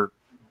capture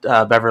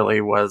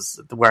Beverly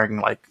was wearing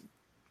like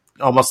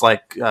almost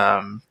like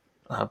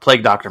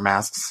plague doctor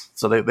masks.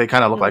 So they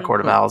kind of look like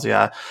Court of Owls.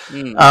 Yeah.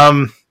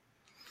 It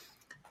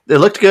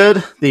looked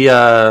good.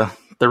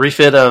 The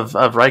refit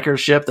of Riker's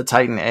ship, the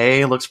Titan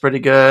A, looks pretty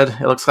good.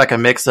 It looks like a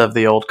mix of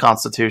the old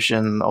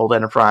Constitution, old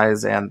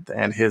Enterprise,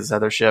 and his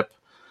other ship.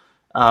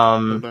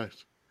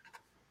 Nice.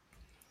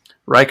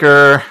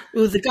 Riker.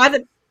 Ooh, the guy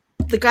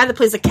that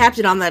plays the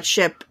captain on that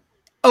ship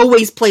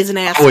always plays an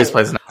asshole. Always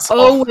plays an asshole.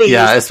 Always.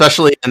 Yeah,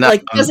 especially in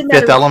Like, doesn't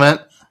Fifth matter-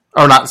 Element.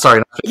 Or not, sorry,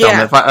 not Fifth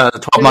Yeah.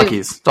 Element. 12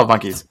 Monkeys. 12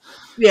 Monkeys.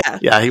 Yeah.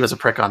 Yeah, he was a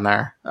prick on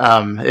there.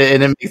 And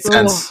it makes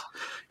sense.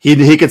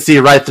 He could see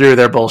right through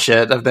their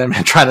bullshit of them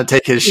trying to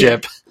take his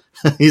ship.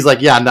 He's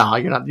like, yeah, no,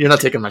 you're not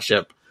taking my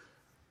ship.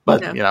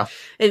 But, No. you know.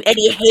 And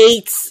he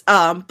hates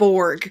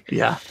Borg.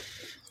 Yeah.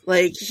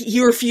 Like,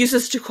 he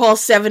refuses to call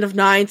 7 of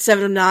 9.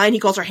 He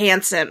calls her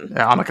Hansen.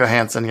 Yeah, Annika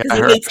Hansen. Yeah, Because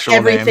her he hates actual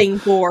everything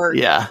name. Borg.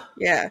 Yeah.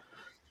 Yeah.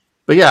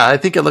 But yeah, I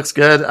think it looks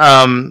good.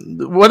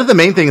 One of the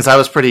main things I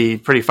was pretty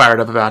fired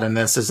up about in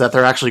this is that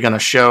they're actually going to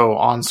show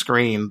on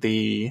screen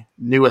the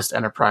newest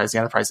Enterprise, the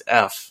Enterprise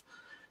F.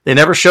 They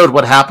never showed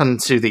what happened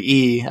to the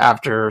E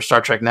after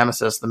Star Trek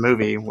Nemesis, the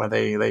movie, where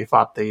they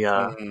fought they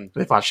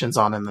fought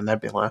Shinzon in the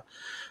Nebula.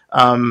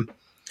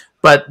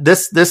 But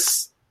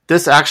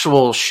this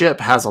actual ship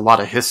has a lot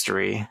of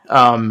history.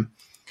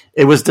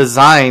 It was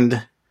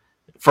designed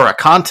for a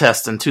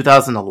contest in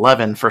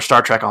 2011 for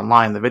Star Trek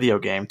Online, the video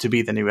game, to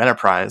be the new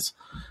Enterprise.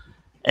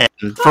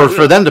 And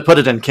for them to put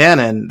it in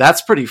canon,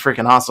 that's pretty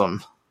freaking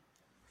awesome.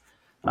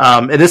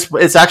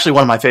 It's actually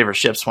one of my favorite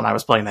ships when I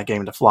was playing that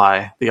game to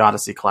fly, the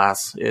Odyssey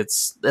class. It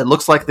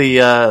looks like the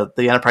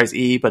Enterprise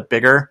E, but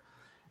bigger.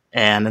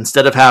 And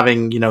instead of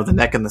having, the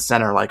neck in the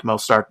center like more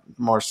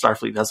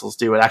Starfleet vessels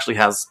do, it actually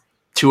has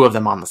 2 of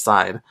them on the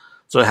side.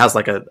 So it has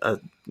like a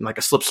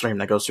slipstream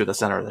that goes through the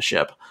center of the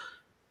ship.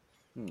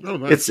 Oh,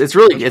 nice. It's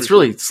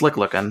really slick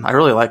looking. I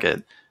really like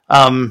it.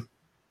 And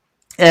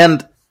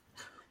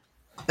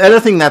the other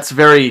thing that's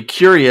very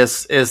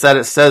curious is that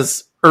it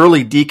says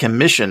early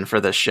decommission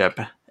for this ship,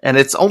 And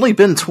it's only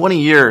been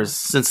 20 years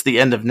since the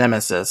end of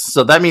Nemesis.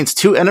 So that means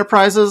 2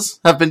 Enterprises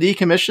have been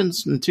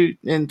decommissioned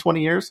in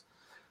 20 years.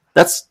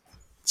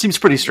 Seems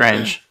pretty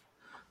strange.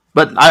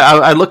 But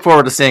I look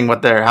forward to seeing how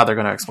they're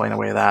going to explain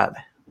away that,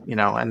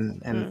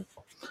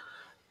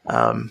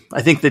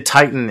 I think the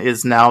Titan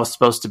is now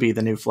supposed to be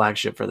the new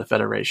flagship for the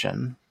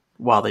Federation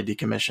while they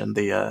decommission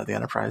the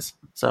Enterprise.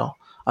 So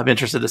I'm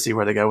interested to see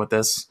where they go with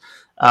this.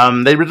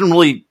 They didn't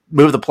really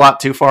move the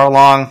plot too far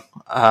along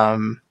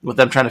with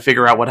them trying to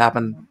figure out what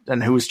happened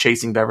and who was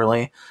chasing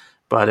Beverly,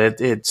 but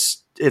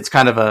it's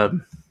kind of a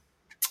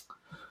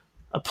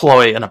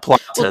ploy and a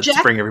plot to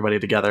bring everybody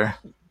together.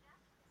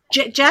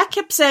 Jack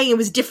kept saying it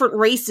was different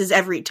races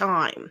every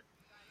time.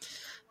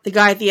 The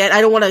guy at the end,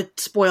 I don't want to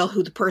spoil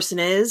who the person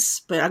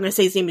is, but I'm going to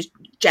say his name is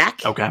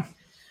Jack. Okay.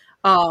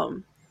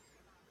 Was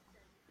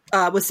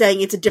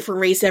saying it's a different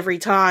race every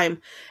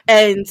time.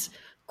 And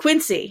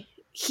Quincy,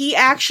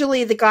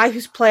 the guy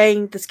who's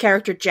playing this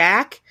character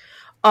Jack,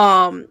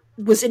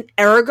 was in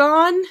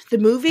Aragon, the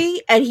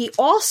movie, and he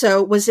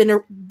also was in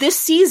this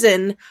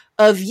season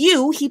of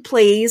You, he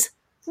plays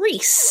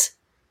Reese.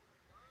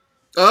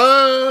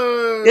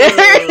 Oh.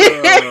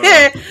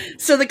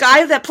 So the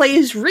guy that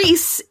plays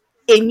Reese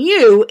in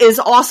You is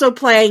also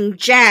playing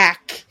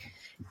Jack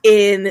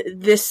in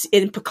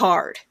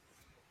Picard.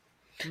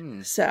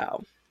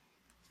 So,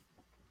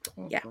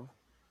 yeah.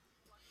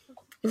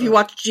 If you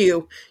watched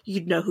You,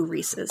 you'd know who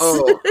Reese is.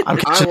 Oh, I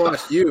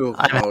watched You.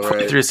 I'm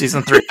through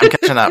season 3. I'm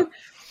catching up.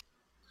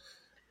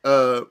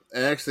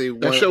 Actually,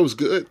 that show's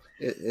good.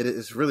 It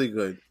is really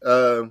good.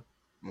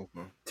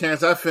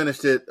 Terrence, I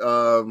finished it.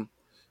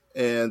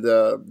 And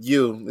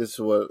You, this is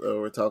what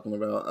we're talking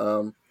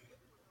about.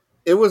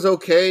 It was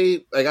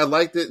okay. Like, I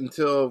liked it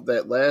until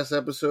that last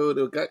episode.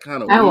 It got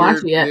kind of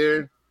weird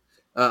there.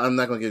 I'm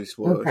not gonna give you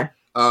spoilers. Okay.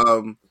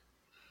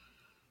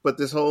 But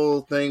this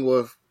whole thing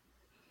with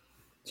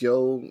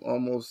Joe,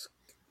 almost,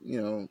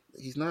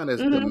 he's not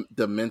as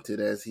demented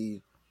as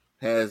he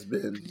has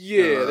been.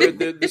 Yeah,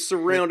 they're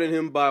surrounding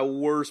him by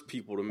worse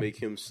people to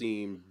make him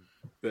seem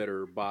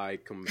better by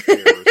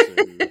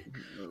comparison.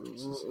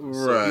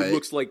 Right. He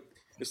looks like.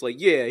 It's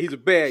like, yeah, he's a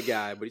bad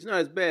guy, but he's not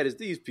as bad as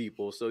these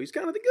people, so he's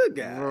kind of the good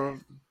guy.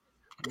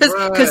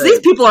 Because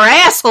these people are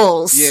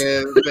assholes.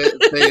 Yeah,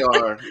 they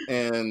are.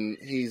 And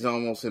he's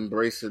almost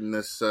embracing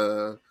this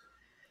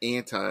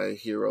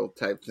anti-hero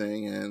type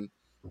thing and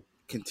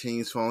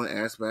continues falling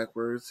ass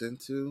backwards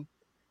into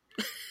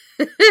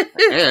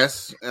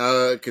ass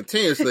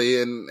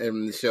continuously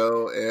in the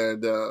show.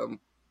 And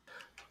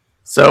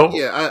so,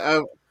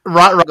 yeah,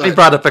 Rodney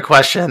brought up a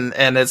question,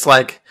 and it's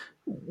like,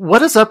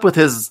 what is up with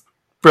his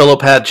Brillo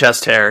pad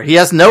chest hair? He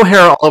has no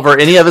hair all over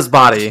any of his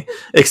body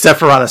except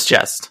for on his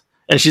chest.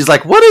 And she's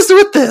like, what is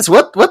with this?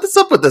 What is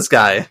up with this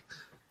guy?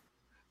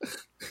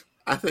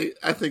 I think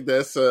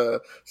that's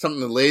something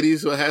the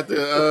ladies will have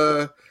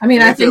to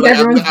I think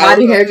everyone's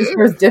body hair just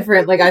grows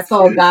different. Like, I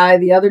saw a guy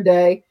the other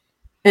day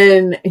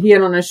and he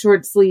had on a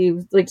short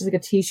sleeve, like just like a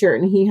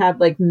t-shirt, and he had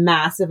like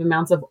massive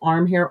amounts of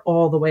arm hair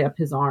all the way up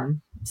his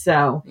arm.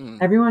 So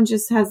everyone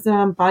just has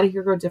body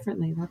hair grow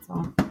differently. That's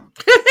all.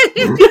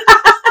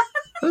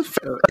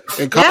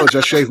 In college, I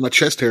shaved my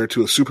chest hair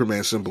to a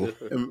Superman symbol.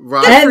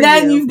 And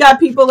then you've got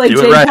people like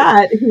Jay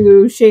Pat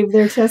who shave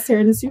their chest hair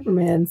into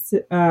Superman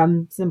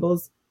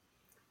symbols.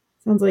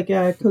 Sounds like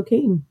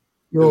cocaine.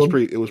 It was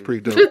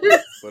pretty dope.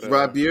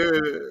 Rob,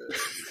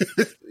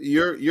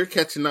 you're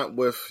catching up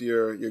with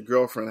your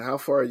girlfriend. How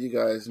far are you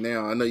guys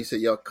now? I know you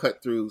said y'all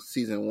cut through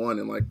season 1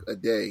 in like a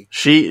day.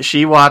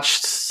 She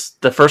watched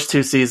the first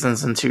 2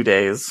 seasons in 2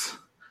 days.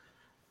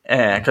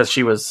 Because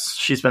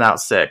she's been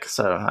out sick,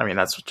 so I mean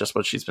that's just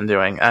what she's been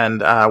doing,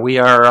 and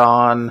we're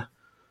on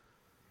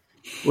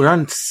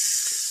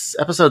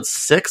episode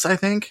 6, I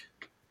think,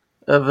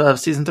 of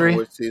season 3.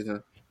 Which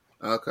season?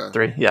 Okay,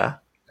 3, yeah.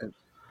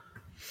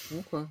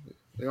 Okay,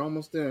 they're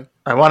almost there.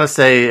 I want to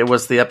say it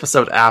was the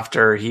episode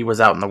after he was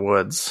out in the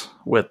woods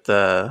with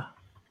the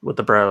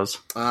bros.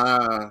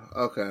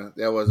 Okay,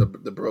 that was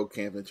the bro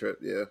camping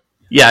trip.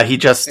 Yeah. He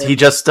just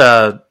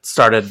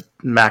started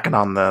macking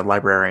on the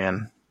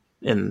librarian.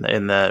 In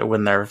the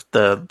when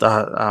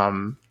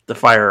the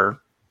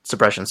fire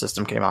suppression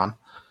system came on,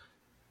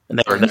 and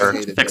they were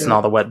fixing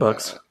all the wet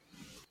books.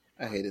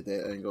 I hated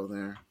that angle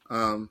there.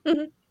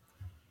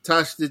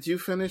 Tosh, did you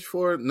finish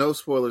no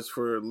spoilers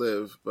for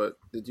Liv, but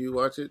did you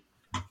watch it?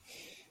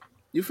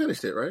 You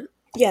finished it, right?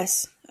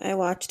 Yes, I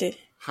watched it.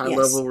 High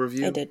level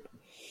review. I did.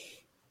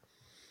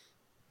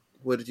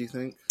 What did you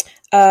think?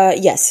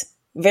 Yes,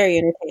 very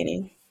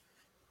entertaining.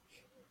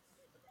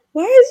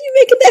 Why is you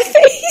making that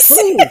face?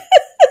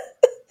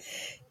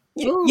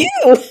 You.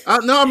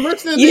 No, I'm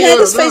listening to you. You had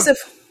this face of.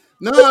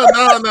 No.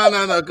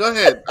 Go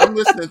ahead. I'm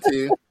listening to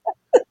you.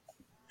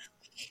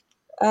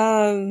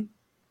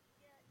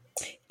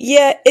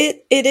 Yeah,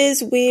 it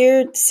is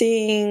weird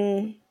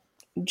seeing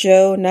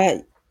Joe not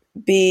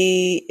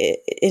be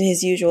in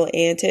his usual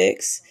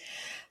antics,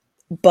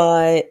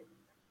 but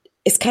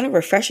it's kind of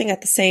refreshing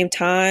at the same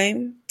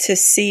time to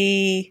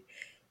see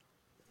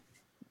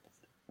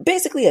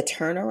basically a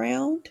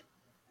turnaround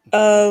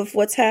of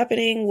what's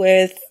happening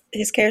with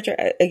his character.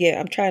 Again,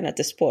 I'm trying not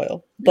to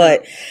spoil,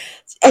 but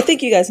I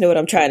think you guys know what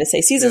I'm trying to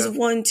say. Seasons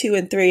 1, 2,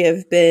 and 3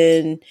 have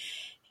been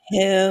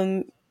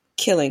him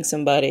killing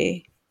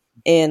somebody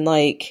and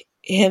like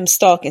him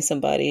stalking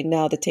somebody.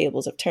 Now the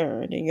tables have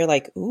turned, and you're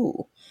like,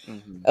 ooh,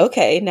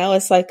 okay. Now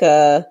it's like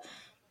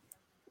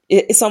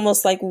it's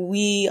almost like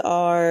we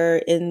are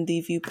in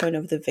the viewpoint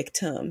of the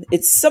victim.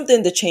 It's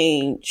something to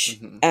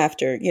change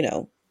after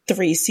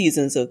 3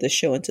 seasons of the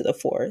show into the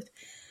 4th.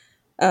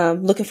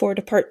 Looking forward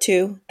to part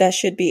 2. That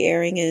should be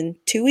airing in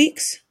 2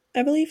 weeks,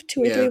 I believe,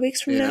 2 or 3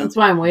 weeks from now. That's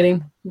why I'm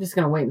waiting. I'm just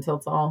gonna wait until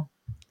it's all.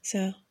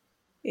 So,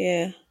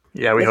 yeah.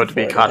 Yeah, we hope to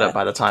be caught up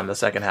by the time the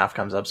second half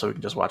comes up, so we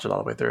can just watch it all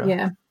the way through.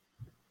 Yeah.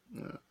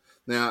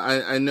 Now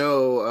I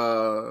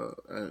know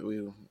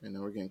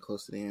we're getting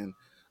close to the end.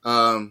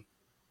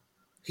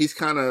 He's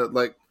kind of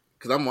like,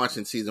 because I'm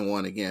watching season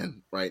 1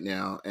 again right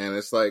now, and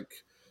it's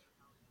like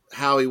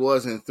how he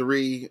was in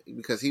 3,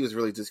 because he was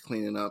really just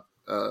cleaning up.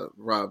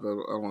 Rob, I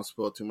don't want to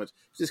spoil too much.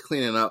 He's just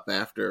cleaning up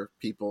after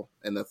people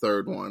in the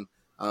 3rd one.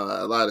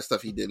 A lot of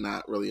stuff he did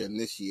not really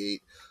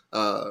initiate,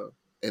 and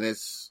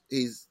it's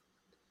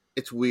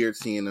weird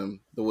seeing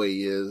him the way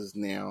he is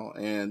now,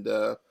 and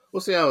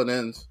we'll see how it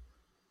ends.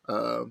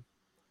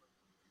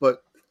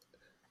 But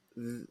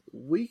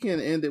we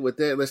can end it with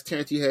that. Unless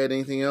Terrence, you had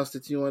anything else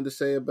that you wanted to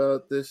say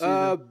about this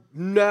season?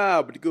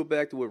 Nah, but to go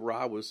back to what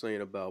Rob was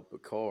saying about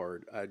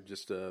Picard, I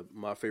just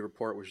my favorite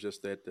part was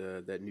just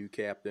that new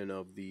captain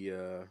of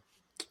the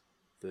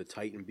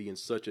Titan being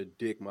such a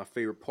dick. My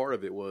favorite part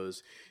of it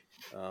was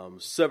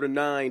 7 of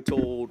 9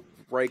 told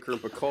Riker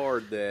and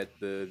Picard that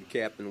the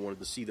captain wanted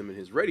to see them in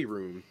his ready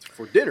room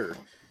for dinner.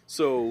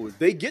 So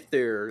they get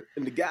there,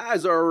 and the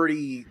guy's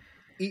already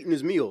eating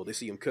his meal. They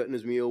see him cutting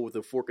his meal with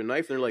a fork and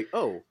knife, and they're like,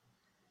 oh,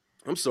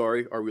 I'm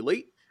sorry, are we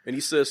late? And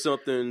he says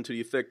something to the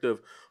effect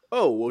of,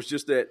 oh, well, it's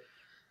just that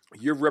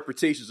your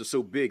reputations are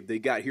so big, they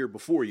got here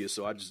before you,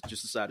 so I just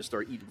decided to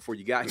start eating before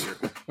you got here.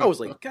 I was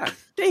like, God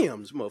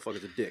damn, this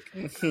motherfucker's a dick.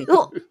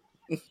 Well,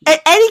 and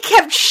he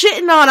kept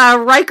shitting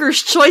on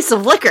Riker's choice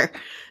of liquor.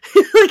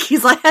 Like,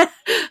 he's like, and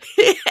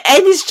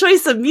his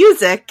choice of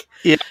music.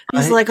 Yeah.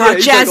 He's like, oh,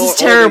 jazz is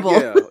terrible.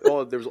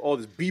 There was all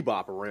this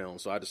bebop around,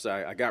 so I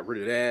decided I got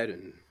rid of that,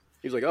 and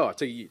he's like, oh, I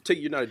tell you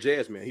you're not a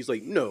jazz man. He's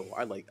like, no,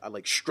 I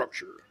like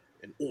structure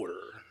and order.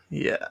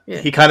 Yeah.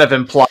 He kind of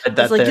implied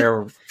that like,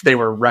 they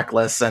were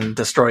reckless and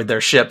destroyed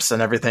their ships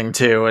and everything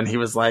too, and he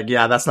was like,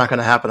 yeah, that's not going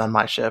to happen on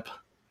my ship.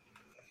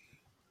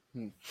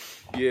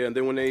 Yeah, and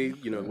then when they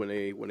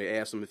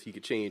asked him if he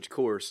could change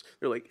course,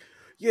 they're like,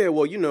 yeah,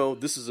 well,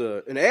 this is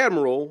an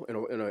admiral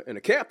and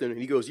a captain,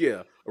 and he goes,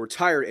 yeah, a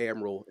retired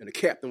admiral and a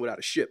captain without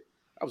a ship.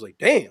 I was like,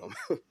 damn.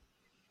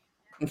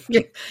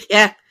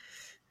 Yeah.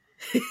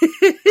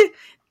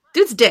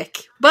 Dude's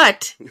dick,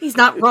 but he's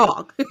not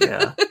wrong.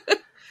 Yeah.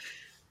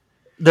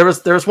 There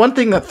was one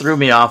thing that threw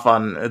me off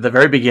on the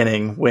very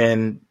beginning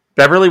when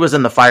Beverly was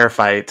in the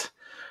firefight.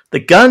 The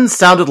guns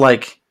sounded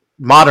like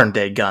modern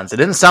day guns. It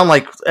didn't sound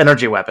like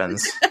energy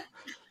weapons.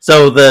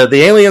 So the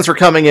aliens were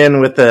coming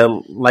in with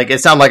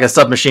it sounded like a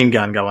submachine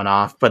gun going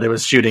off, but it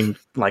was shooting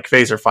like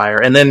phaser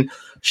fire. And then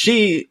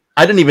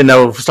I didn't even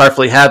know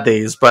Starfleet had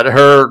these, but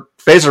her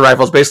phaser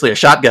rifle is basically a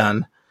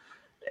shotgun.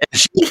 And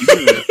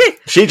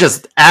she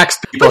just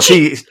axed people.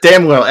 She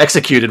damn well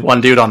executed one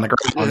dude on the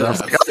ground. Yeah,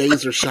 like,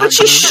 phaser shotgun. But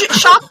she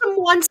shot them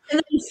once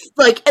and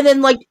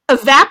then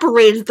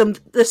evaporated them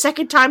the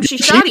second time she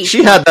shot him.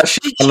 She had that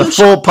shit on the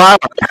full power.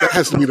 That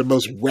has to be the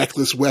most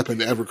reckless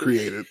weapon ever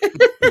created.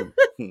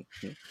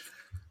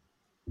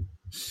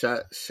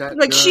 Shot.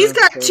 Like, she's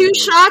got 2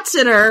 shots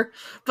in her,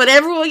 but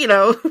everyone,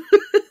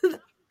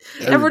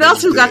 everyone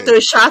else who got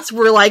those shots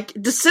were like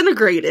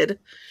disintegrated.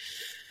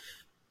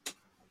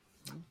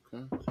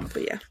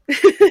 But yeah.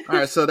 All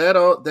right, so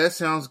that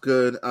sounds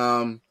good.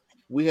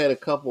 We had a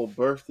couple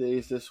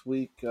birthdays this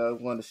week. I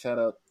wanted to shout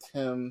out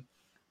Tim.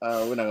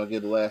 We're not gonna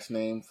give the last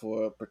name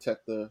for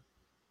protect the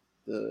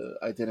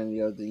identity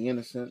of the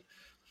innocent.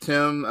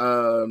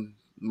 Tim,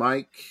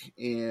 Mike,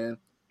 and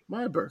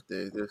my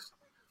birthday.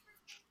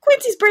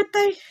 Quincy's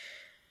birthday.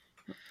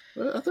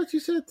 I thought you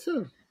said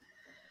Tim.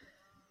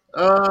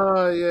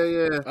 Oh,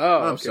 yeah.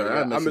 Oh, I'm sorry.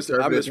 I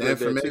misread misinterpreted that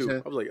information.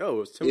 too. I was like,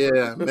 oh, it's Tim.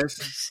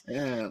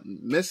 Yeah,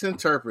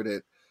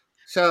 misinterpreted.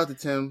 Shout out to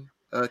Tim.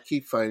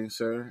 Keep fighting,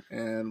 sir.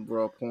 And we're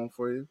all pulling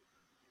for you.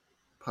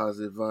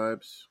 Positive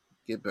vibes.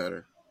 Get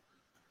better.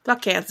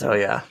 Fuck cancer. Oh,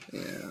 yeah.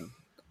 Yeah.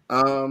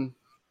 All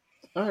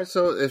right,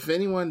 so if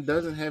anyone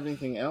doesn't have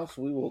anything else,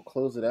 we will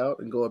close it out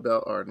and go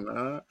about our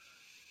night.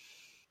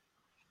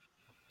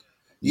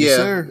 Yes,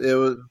 Yeah,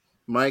 sir.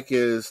 Mike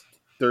is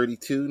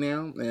 32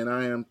 now, and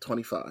I am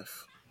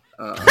 25.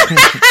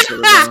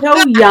 So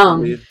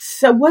young.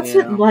 So what's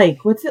it like?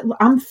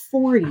 I'm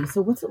 40.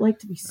 So what's it like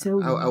to be so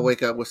young? I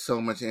wake up with so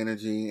much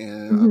energy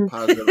and a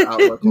positive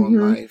outlook on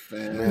life.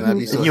 And Man, I'd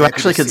be so You happy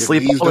actually to could see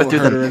sleep these all the way don't through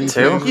hurt the or night,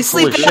 anything. too? You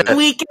sleep Holy on shit.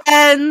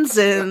 weekends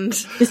and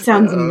This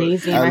sounds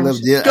amazing. I love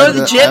go to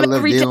the gym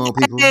every dealing with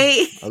people.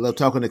 day. I love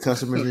talking to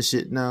customers and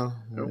shit now.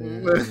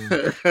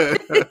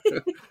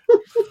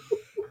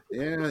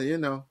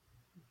 yeah,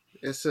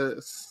 it's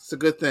a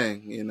good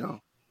thing, you know.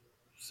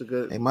 It's a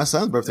good. Hey, my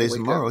son's birthday's wake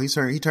tomorrow. up.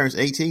 He turns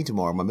 18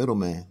 tomorrow. My middle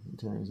man. He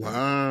turns 18.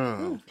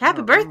 Wow.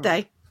 Happy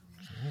birthday.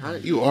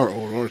 You are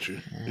old, aren't you?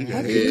 You got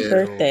Happy Yeah.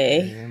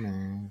 birthday. Yeah,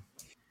 man.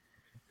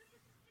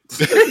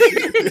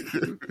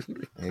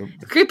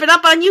 Creeping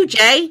up on you,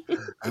 Jay.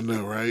 I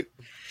know, right?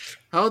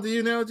 How old are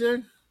you now,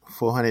 Jay?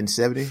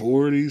 470.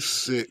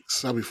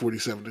 46. I'll be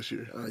 47 this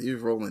year. You're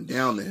rolling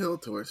down the hill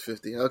towards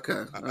 50.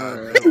 Okay. All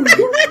right.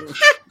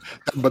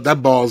 But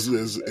that ball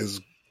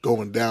is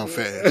going down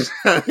fast.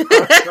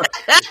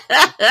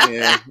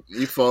 Yeah,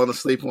 you falling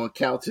asleep on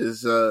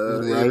couches,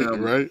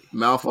 Right.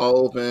 mouth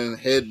all open,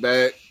 head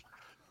back.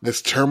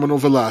 That's terminal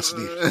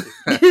velocity.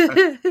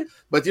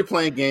 But you're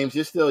playing games.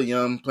 You're still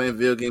young, playing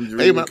video games.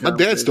 Hey, my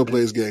dad still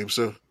plays games,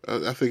 so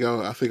I think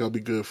I'll be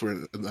good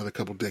for another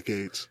couple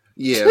decades.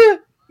 Yeah,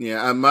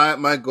 yeah.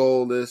 My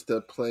goal is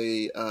to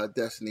play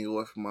Destiny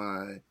with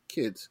my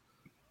kids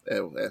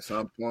at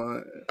some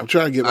point. I'm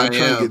trying to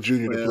get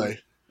Junior to play.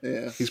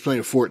 Yeah, he's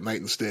playing Fortnite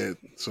instead,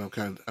 so I'm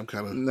kind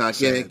of nah.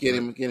 Get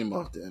him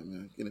off there,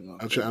 man. Get him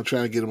off. I'm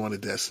trying to get him on the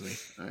Destiny.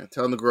 All right,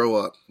 tell him to grow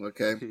up.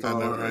 Okay, I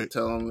know, right?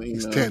 Tell him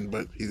he's 10,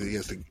 but he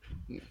has to.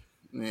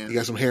 Yeah. He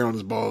got some hair on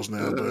his balls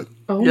now, but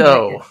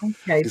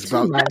okay, he's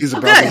about good. to hit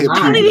I didn't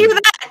puberty. hear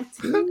that.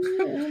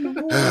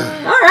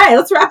 All right,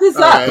 let's wrap this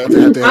up. Right.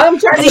 I'm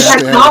trying to get back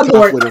to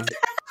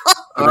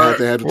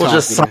Hogwarts. We'll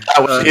just sign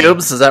out with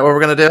pubes. Is that what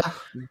we're gonna do?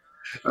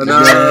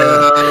 No.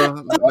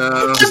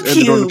 Just end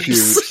it on the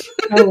pubes.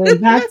 Going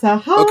back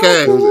to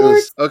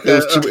Hogwarts. Okay.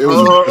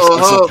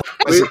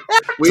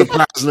 It's a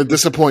pleasant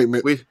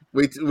disappointment.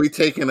 We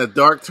taking a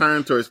dark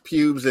turn towards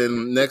pubes,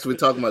 and next we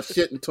talking about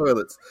shit and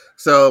toilets.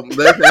 So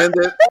let's end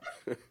it.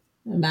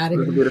 I'm out of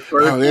This will be here. the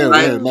first. Oh, yeah,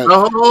 right? man.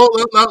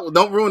 No,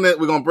 don't ruin it.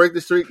 We're gonna break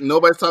the streak.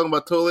 Nobody's talking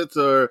about toilets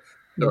or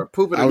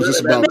pooping. I was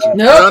just about to.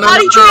 Nope.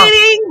 Potty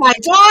training, my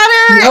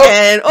daughter, Nope.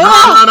 and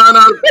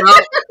No.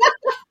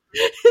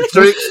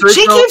 Streak,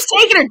 she no. keeps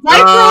taking her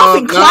diaper off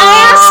in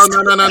class.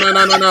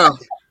 No.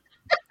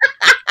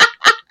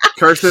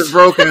 Curse is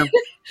broken.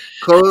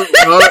 Close.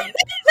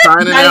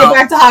 Signing Gotta go out.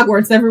 back to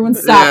Hogwarts. Everyone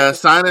stop. Yeah,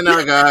 signing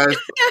out, guys.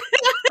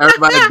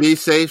 Everybody be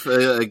safe.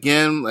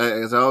 Again,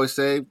 as I always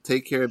say,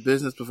 take care of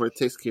business before it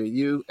takes care of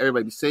you.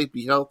 Everybody be safe,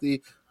 be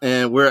healthy,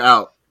 and we're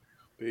out.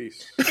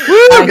 Peace.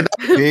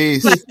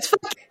 Peace.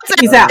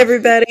 Peace out.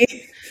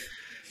 Everybody.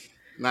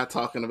 Not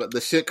talking about the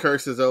shit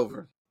curse is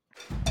over.